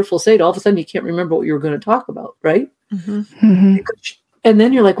that fearful state, all of a sudden you can't remember what you were going to talk about, right? And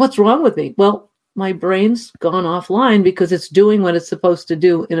then you're like, what's wrong with me? Well, my brain's gone offline because it's doing what it's supposed to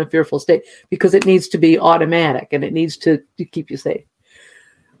do in a fearful state, because it needs to be automatic and it needs to keep you safe.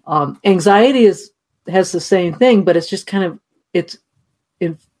 Anxiety has the same thing, but it's just kind of, it's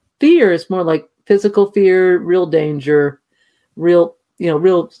in fear. It's more like physical fear, real danger, real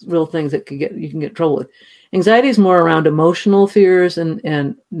things that you can get in trouble with. Anxiety is more around emotional fears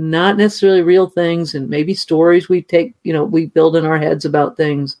and not necessarily real things, and maybe stories we take, we build in our heads about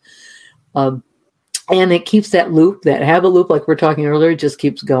things. And it keeps that loop, that habit loop, like we're talking earlier, just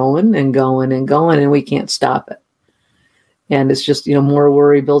keeps going and going and going, and we can't stop it. And it's just, more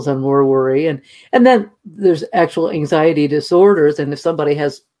worry builds on more worry. And then there's actual anxiety disorders. And if somebody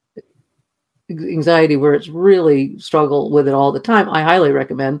has anxiety where it's really struggle with it all the time, I highly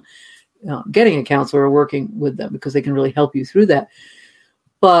recommend getting a counselor or working with them, because they can really help you through that.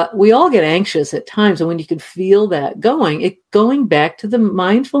 But we all get anxious at times. And when you can feel that going back to the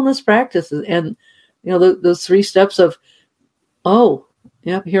mindfulness practices and, those 3 steps of, oh,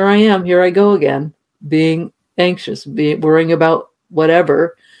 yep, here I am, here I go again, being anxious, worrying about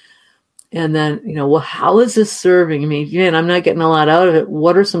whatever. And then, well, how is this serving me? Man, I'm not getting a lot out of it.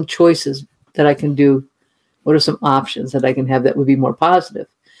 What are some choices that I can do? What are some options that I can have that would be more positive?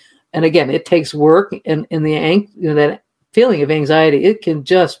 And again, it takes work, and that feeling of anxiety, it can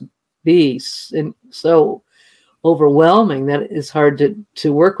just be so overwhelming that it's hard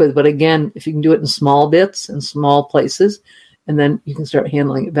to work with. But again, if you can do it in small bits and small places, and then you can start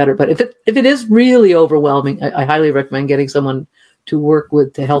handling it better. But if it is really overwhelming, I highly recommend getting someone to work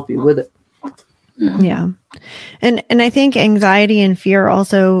with to help you with it. Yeah. And I think anxiety and fear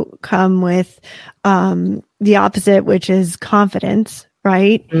also come with the opposite, which is confidence,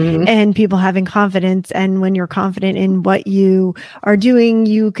 right? Mm-hmm. And people having confidence. And when you're confident in what you are doing,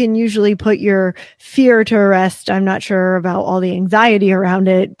 you can usually put your fear to rest. I'm not sure about all the anxiety around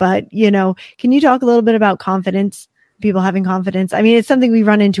it, but can you talk a little bit about confidence? People having confidence. I mean, it's something we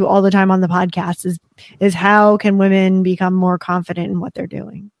run into all the time on the podcast is how can women become more confident in what they're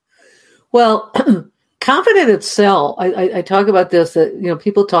doing? Well, confident itself, I talk about this, that,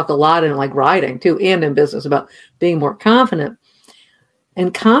 people talk a lot in like writing too, and in business about being more confident.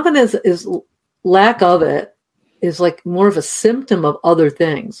 And confidence is lack of it is like more of a symptom of other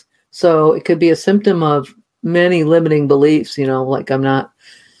things. So it could be a symptom of many limiting beliefs, like I'm not,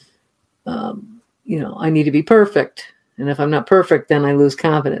 I need to be perfect. And if I'm not perfect, then I lose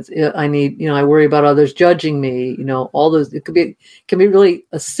confidence. I worry about others judging me, all those, it can be really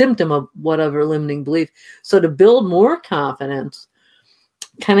a symptom of whatever limiting belief. So to build more confidence,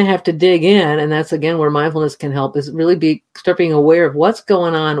 kind of have to dig in. And that's again, where mindfulness can help, is really start being aware of what's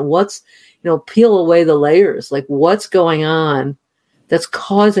going on. What's, peel away the layers, like what's going on that's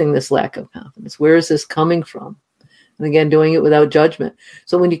causing this lack of confidence. Where is this coming from? And again, doing it without judgment.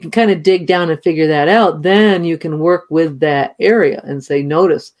 So when you can kind of dig down and figure that out, then you can work with that area and say,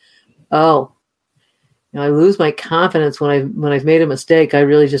 notice, I lose my confidence when I've made a mistake. I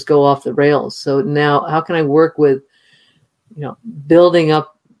really just go off the rails. So now how can I work with, building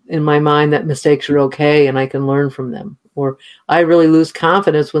up in my mind that mistakes are okay and I can learn from them? Or I really lose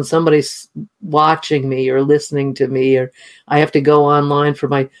confidence when somebody's watching me or listening to me, or I have to go online for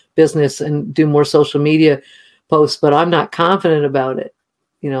my business and do more social media posts, but I'm not confident about it,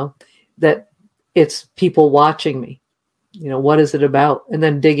 that it's people watching me, what is it about? And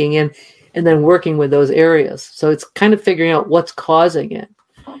then digging in and then working with those areas. So it's kind of figuring out what's causing it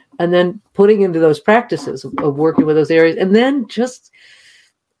and then putting into those practices of working with those areas, and then just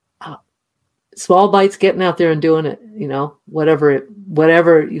small bites, getting out there and doing it, whatever,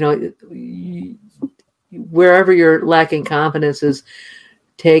 wherever you're lacking confidence is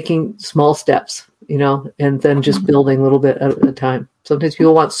taking small steps, and then just building a little bit at a time. Sometimes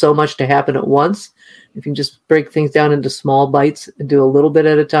people want so much to happen at once. If you just break things down into small bites and do a little bit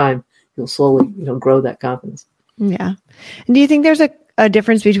at a time, you'll slowly, grow that confidence. Yeah. And do you think there's a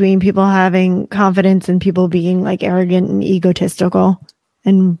difference between people having confidence and people being like arrogant and egotistical,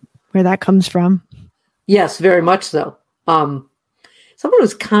 and where that comes from? Yes, very much so. Someone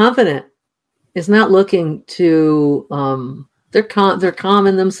who's confident is not looking to, they're calm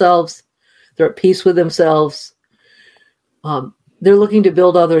in themselves. They're at peace with themselves. They're looking to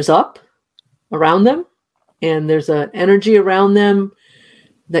build others up around them. And there's an energy around them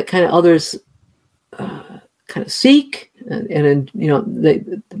that kind of others kind of seek. And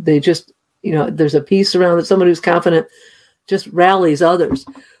they just, there's a peace around it. Someone who's confident just rallies others.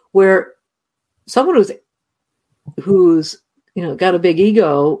 Where someone who's got a big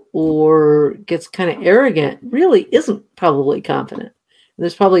ego or gets kind of arrogant really isn't probably confident.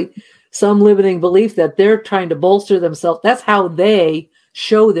 There's probably some limiting belief that they're trying to bolster themselves. That's how they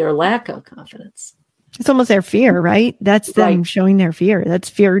show their lack of confidence. It's almost their fear, right? That's them showing their fear. That's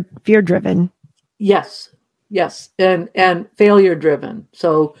fear driven. Yes. And failure driven.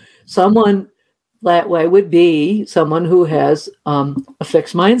 So someone that way would be someone who has a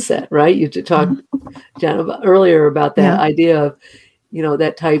fixed mindset, right? You talked, Jen, earlier about that idea of,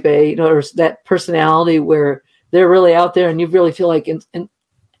 that type A, or that personality where they're really out there and you really feel like,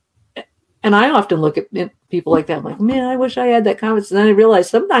 and I often look at people like that. I'm like, man, I wish I had that confidence. And then I realize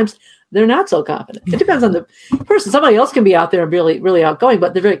sometimes they're not so confident. It depends on the person. Somebody else can be out there and really, really outgoing,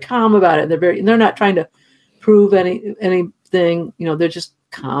 but they're very calm about it. And they're not trying to prove anything. They're just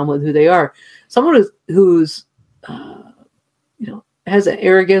calm with who they are. Someone who's has an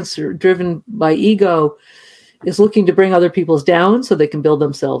arrogance or driven by ego is looking to bring other people's down so they can build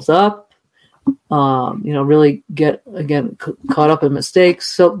themselves up. Really get again caught up in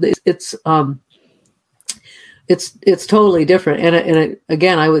mistakes. So it's totally different. And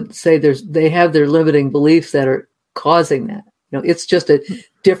again, I would say they have their limiting beliefs that are causing that. It's just a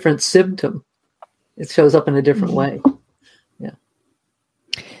different symptom. It shows up in a different way. Yeah.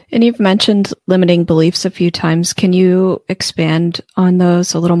 And you've mentioned limiting beliefs a few times. Can you expand on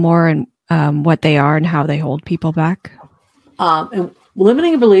those a little more and what they are and how they hold people back? And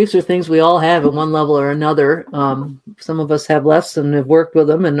limiting beliefs are things we all have at one level or another. Some of us have less and have worked with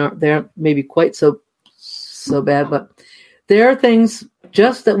them, and they aren't maybe quite so bad, but there are things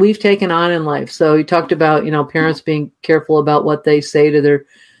just that we've taken on in life. So you talked about, parents being careful about what they say to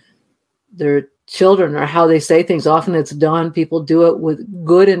their children or how they say things. Often it's done. People do it with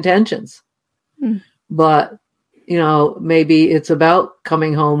good intentions, but maybe it's about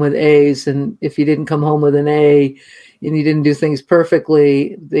coming home with A's. And if you didn't come home with an A and you didn't do things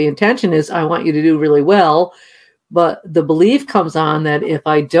perfectly, the intention is, I want you to do really well. But the belief comes on that if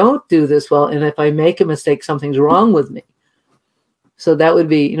I don't do this well, and if I make a mistake, something's wrong with me. So that would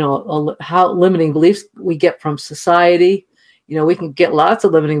be, how limiting beliefs we get from society. We can get lots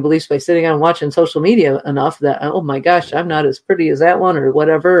of limiting beliefs by sitting on and watching social media enough that, oh my gosh, I'm not as pretty as that one or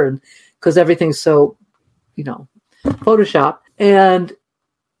whatever. And because everything's so, Photoshop, and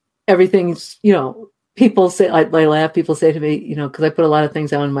everything's, people say, I laugh, people say to me, because I put a lot of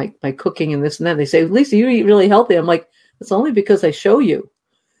things on my cooking and this and that. They say, Lisa, you eat really healthy. I'm like, it's only because I show you.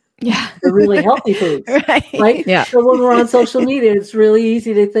 Yeah. The really healthy foods. Right? Yeah. So when we're on social media, it's really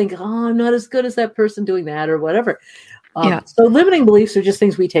easy to think, oh, I'm not as good as that person doing that or whatever. So limiting beliefs are just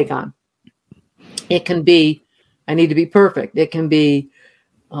things we take on. It can be, I need to be perfect. It can be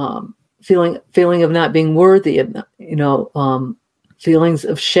feeling of not being worthy, of, feelings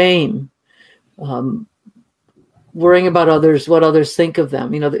of shame, worrying about others, what others think of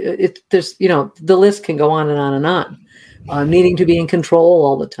them. There's the list can go on and on and on. Needing to be in control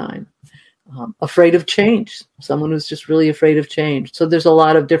all the time, afraid of change. Someone who's just really afraid of change. So there's a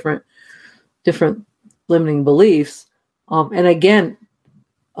lot of different limiting beliefs. And again,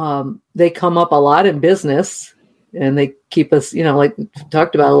 they come up a lot in business, and they keep us, like we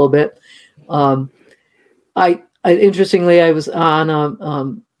talked about a little bit. I interestingly, I was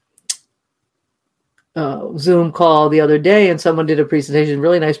on a Zoom call the other day, and someone did a presentation,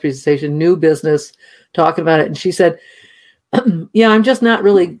 really nice presentation, new business, talking about it. And she said, I'm just not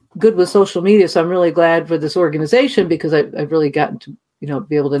really good with social media. So I'm really glad for this organization because I've really gotten to,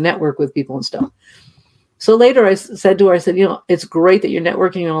 be able to network with people and stuff. So later I said to her, it's great that you're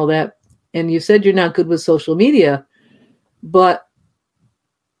networking and all that. And you said you're not good with social media, but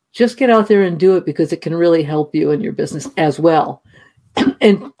just get out there and do it because it can really help you in your business as well.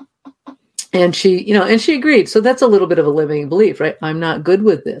 And she, and she agreed. So that's a little bit of a limiting belief, right? I'm not good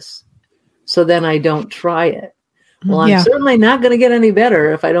with this. So then I don't try it. Well, I'm certainly not going to get any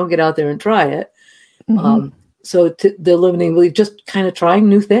better if I don't get out there and try it. So the limiting belief, just kind of trying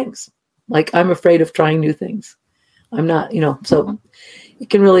new things. Like, I'm afraid of trying new things. I'm not, so it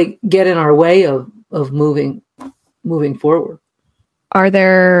can really get in our way of moving forward. Are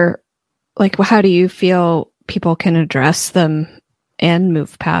there, how do you feel people can address them and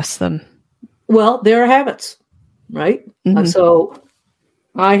move past them? Well, there are habits, right? So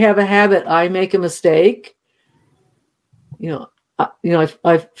I have a habit. I make a mistake.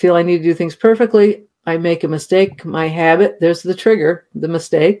 I feel I need to do things perfectly. I make a mistake. My habit, there's the trigger, the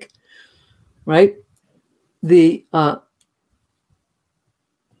mistake, right? The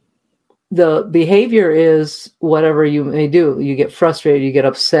behavior is whatever you may do. You get frustrated, you get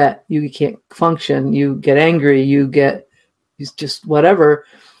upset, you can't function, you get angry, it's just whatever.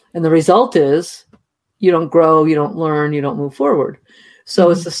 And the result is you don't grow, you don't learn, you don't move forward.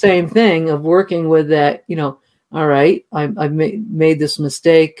 So it's the same thing of working with that, all right, I've made this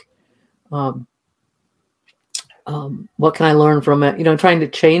mistake. What can I learn from it? Trying to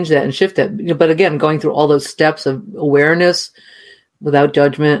change that and shift that. But again, going through all those steps of awareness without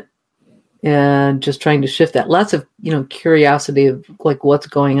judgment and just trying to shift that. Lots of, curiosity of what's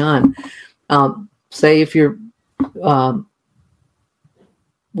going on. Say if you're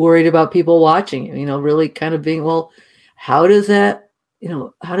worried about people watching you, really kind of being, well, how does that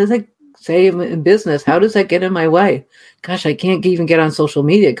say in business, how does that get in my way? Gosh, I can't even get on social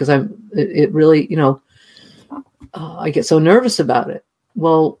media because it really, I get so nervous about it.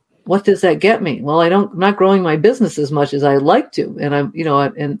 Well, what does that get me? Well, I'm not growing my business as much as I'd like to. And I'm,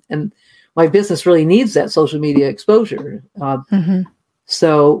 and my business really needs that social media exposure.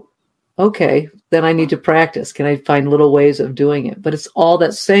 So, okay, then I need to practice. Can I find little ways of doing it? But it's all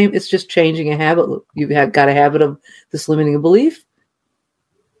that same. It's just changing a habit. You've got a habit of this limiting a belief,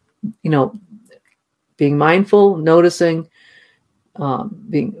 being mindful, noticing,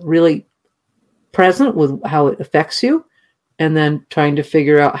 being really present with how it affects you, and then trying to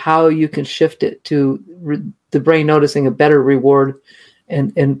figure out how you can shift it to the brain noticing a better reward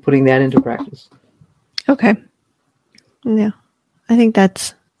and putting that into practice. Okay. Yeah. I think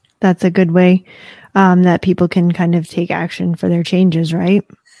that's a good way that people can kind of take action for their changes, right?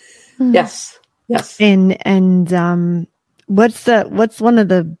 Yes. And what's one of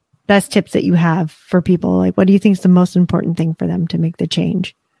the best tips that you have for people? What do you think is the most important thing for them to make the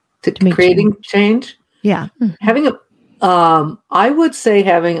change? To creating change? Yeah. Having I would say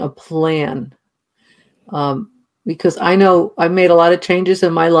having a plan. Because I know I've made a lot of changes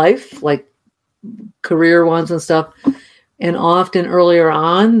in my life, like career ones and stuff. And often earlier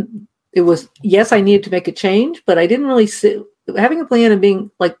on, it was, yes, I needed to make a change, but I didn't really having a plan and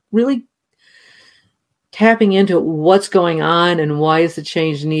being like really tapping into what's going on and why is the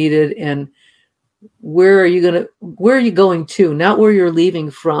change needed and where are you going to, not where you're leaving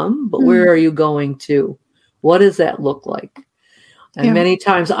from, but where are you going to? What does that look like? And many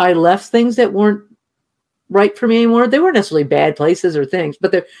times I left things that weren't right for me anymore. They weren't necessarily bad places or things,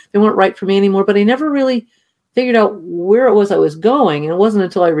 but they weren't right for me anymore. But I never really figured out where it was I was going. And it wasn't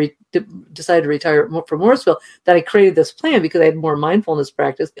until I decided to retire from Morrisville that I created this plan, because I had more mindfulness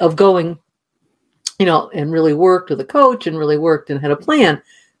practice of going, and really worked with a coach and really worked and had a plan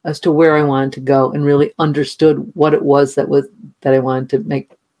as to where I wanted to go and really understood what it was that I wanted to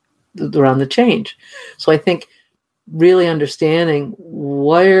make around the change. So I think really understanding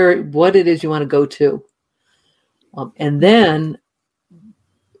what it is you want to go to. And then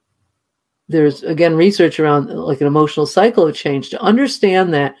there's, again, research around like an emotional cycle of change to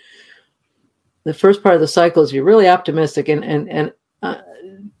understand that the first part of the cycle is you're really optimistic and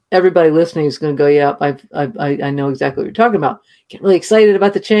everybody listening is going to go, yeah, I know exactly what you're talking about. Get really excited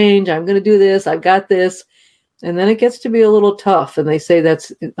about the change. I'm going to do this. I've got this. And then it gets to be a little tough. And they say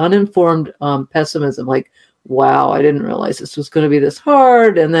that's uninformed pessimism. Like, wow, I didn't realize this was going to be this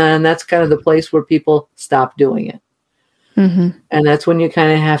hard. And then that's kind of the place where people stop doing it. Mm-hmm. And that's when you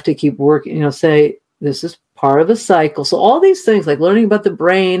kind of have to keep working, say this is part of a cycle. So all these things like learning about the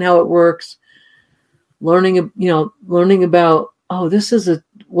brain, how it works, learning about, oh, this is a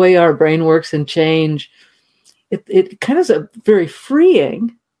way our brain works and change. It kind of is very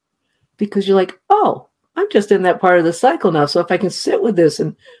freeing, because you're like, oh, I'm just in that part of the cycle now. So if I can sit with this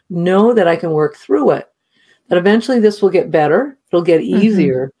and know that I can work through it, that eventually this will get better. It'll get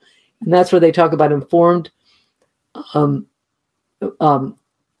easier. Mm-hmm. And that's where they talk about informed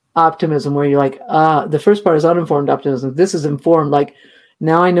optimism, where you're like, the first part is uninformed optimism. This is informed. Like,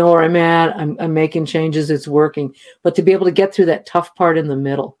 now I know where I'm at. I'm making changes. It's working. But to be able to get through that tough part in the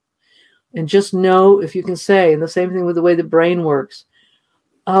middle and just know, if you can say, and the same thing with the way the brain works.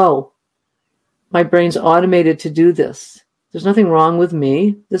 Oh, my brain's automated to do this. There's nothing wrong with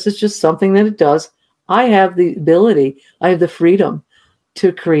me. This is just something that it does. I have the ability, I have the freedom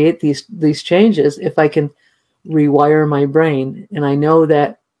to create these changes if I can rewire my brain. And I know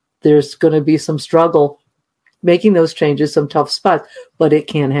that there's going to be some struggle making those changes, some tough spots, but it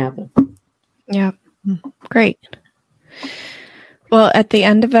can happen. Yeah. Great. Well, at the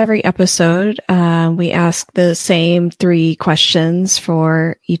end of every episode, we ask the same 3 questions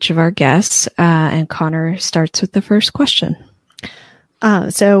for each of our guests. And Connor starts with the first question.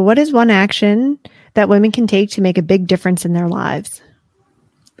 So what is one action that women can take to make a big difference in their lives?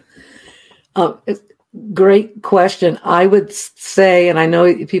 Great question. I would say, and I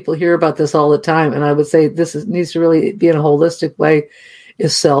know people hear about this all the time, and I would say needs to really be in a holistic way,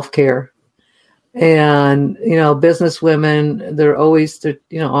 is self-care. And, business women, they're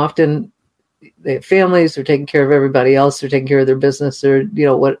often they have families, they're taking care of everybody else, they're taking care of their business, or,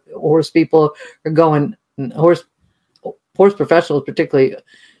 what horse people are going, horse professionals particularly,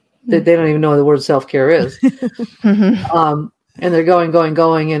 they don't even know what the word self-care is. Mm-hmm. And they're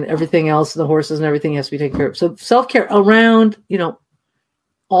going, and everything else, the horses and everything has to be taken care of. So self-care around,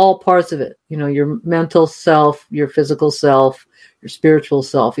 all parts of it, your mental self, your physical self, your spiritual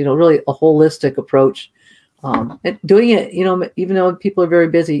self, really a holistic approach. And doing it, even though people are very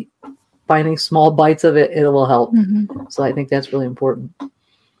busy, finding small bites of it, it will help. Mm-hmm. So I think that's really important.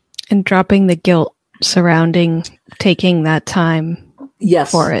 And dropping the guilt surrounding taking that time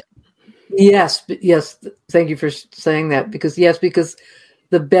for it. Yes. Thank you for saying that, because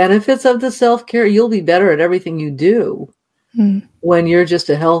the benefits of the self-care, you'll be better at everything you do when you're just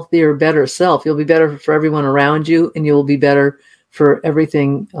a healthier, better self. You'll be better for everyone around you, and you'll be better for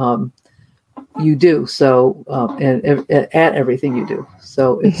everything you do. So, and at everything you do.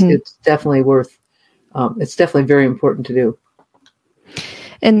 So it's definitely it's definitely very important to do.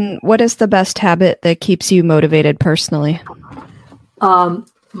 And what is the best habit that keeps you motivated personally?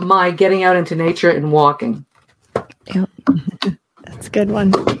 My getting out into nature and walking. Yep. That's a good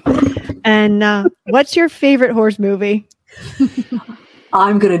one. And what's your favorite horse movie?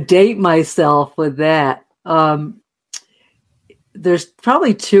 I'm going to date myself with that. There's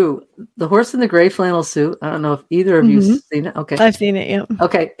probably 2. The Horse in the Gray Flannel Suit. I don't know if either of you've seen it. Okay. I've seen it, yeah.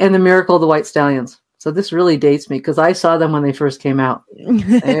 Okay. And The Miracle of the White Stallions. So this really dates me, because I saw them when they first came out.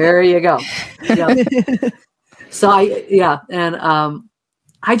 There you go. Yeah. So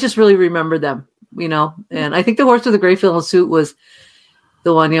I just really remember them, and I think The Horse with the Gray Flannel Suit was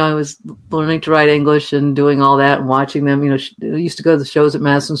the one, I was learning to write English and doing all that and watching them, I used to go to the shows at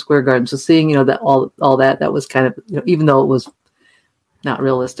Madison Square Garden. So seeing, that all that was kind of, even though it was not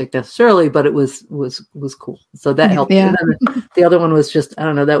realistic necessarily, but it was cool. So that helped. Yeah. And then the other one was just, I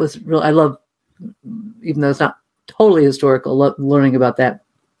don't know, that was real. I love, even though it's not totally historical, learning about that.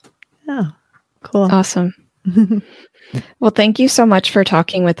 Oh, cool. Awesome. Well, thank you so much for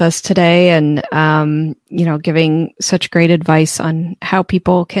talking with us today and, giving such great advice on how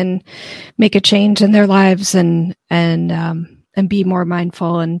people can make a change in their lives and be more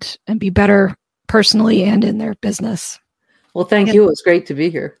mindful and be better personally and in their business. Well, thank you. It was great to be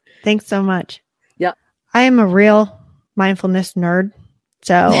here. Thanks so much. Yeah. I am a real mindfulness nerd.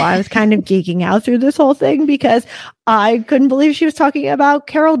 So I was kind of geeking out through this whole thing because I couldn't believe she was talking about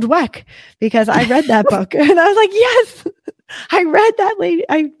Carol Dweck because I read that book and I was like, yes, I read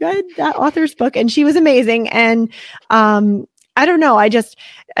that author's book and she was amazing. And, I don't know. I just,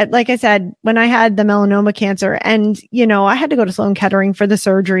 like I said, when I had the melanoma cancer and, I had to go to Sloan Kettering for the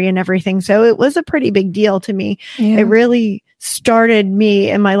surgery and everything. So it was a pretty big deal to me. Yeah. It really started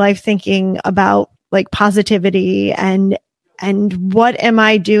me in my life thinking about like positivity and what am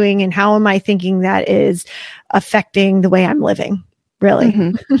I doing and how am I thinking that is affecting the way I'm living, really.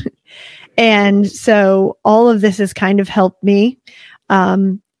 Mm-hmm. And so all of this has kind of helped me.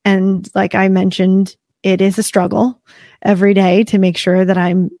 And like I mentioned, it is a struggle every day to make sure that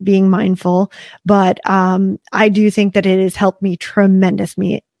I'm being mindful. But I do think that it has helped me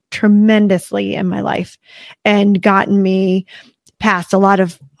tremendously in my life and gotten me past a lot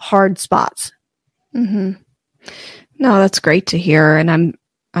of hard spots. Mm-hmm. No, that's great to hear. And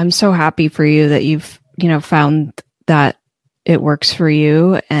I'm so happy for you that you've, found that it works for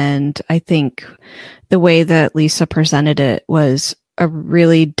you. And I think the way that Lisa presented it was a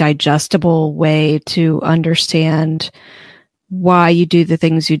really digestible way to understand why you do the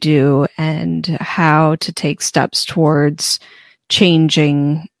things you do and how to take steps towards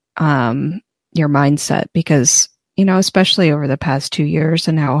changing your mindset. Because, especially over the past 2 years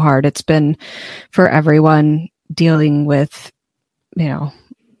and how hard it's been for everyone dealing with,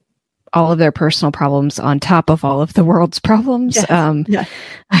 all of their personal problems on top of all of the world's problems. Yes.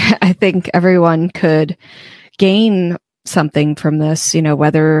 I think everyone could gain something from this,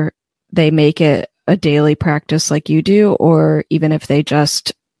 whether they make it a daily practice like you do, or even if they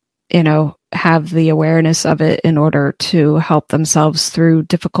just, have the awareness of it in order to help themselves through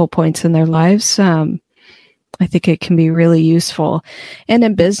difficult points in their lives. I think it can be really useful. And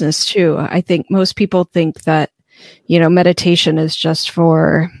in business too. I think most people think that, meditation is just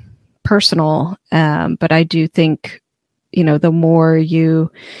for personal. But I do think, the more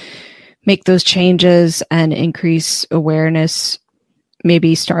you make those changes and increase awareness,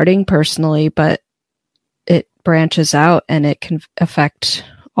 maybe starting personally, but it branches out and it can affect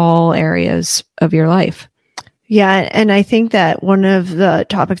all areas of your life. Yeah. And I think that one of the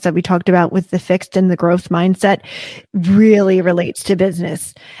topics that we talked about with the fixed and the growth mindset really relates to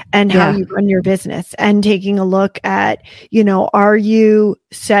business and how you run your business and taking a look at, are you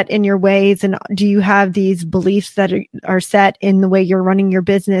set in your ways and do you have these beliefs that are set in the way you're running your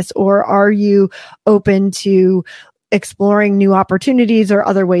business, or are you open to exploring new opportunities or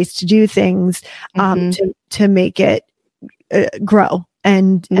other ways to do things to make it grow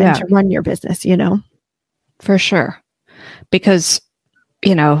and to run your business, For sure. Because,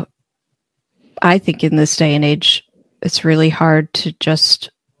 I think in this day and age, it's really hard to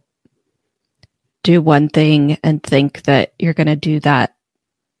just do one thing and think that you're going to do that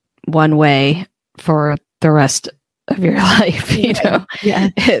one way for the rest of your life. Yeah.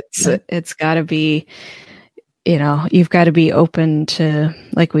 It's got to be, you've got to be open to,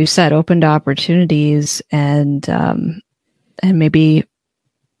 like we've said, open to opportunities and maybe,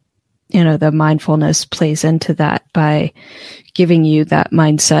 the mindfulness plays into that by giving you that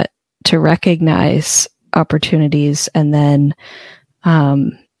mindset to recognize opportunities and then,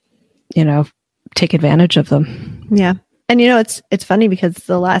 take advantage of them. Yeah. And, it's funny because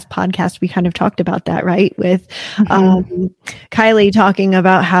the last podcast we kind of talked about that, right? With Kylie talking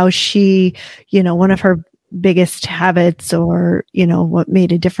about how she, one of her biggest habits or, what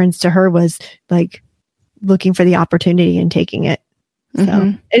made a difference to her was like looking for the opportunity and taking it.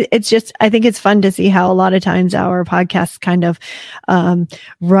 So it's just, I think it's fun to see how a lot of times our podcasts kind of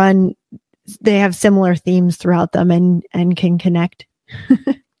they have similar themes throughout them and can connect.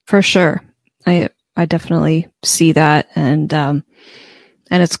 For sure. I definitely see that. And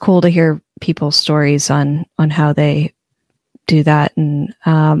it's cool to hear people's stories on how they do that. And,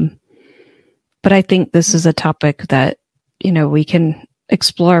 but I think this is a topic that, we can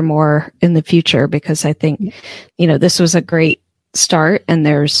explore more in the future because I think, this was a great start and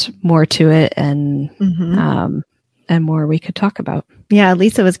there's more to it and more we could talk about. Yeah,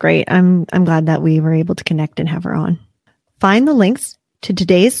 Lisa was great. I'm glad that we were able to connect and have her on. Find the links to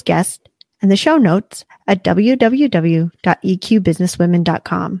today's guest and the show notes at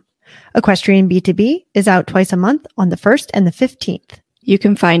www.eqbusinesswomen.com. Equestrian B2B is out twice a month on the 1st and the 15th. You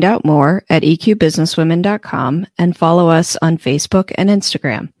can find out more at eqbusinesswomen.com and follow us on Facebook and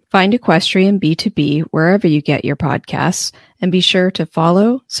Instagram. Find Equestrian B2B wherever you get your podcasts, and be sure to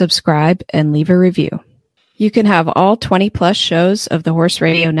follow, subscribe, and leave a review. You can have all 20-plus shows of the Horse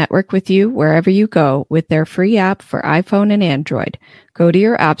Radio Network with you wherever you go with their free app for iPhone and Android. Go to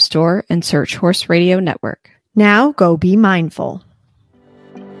your app store and search Horse Radio Network. Now go be mindful.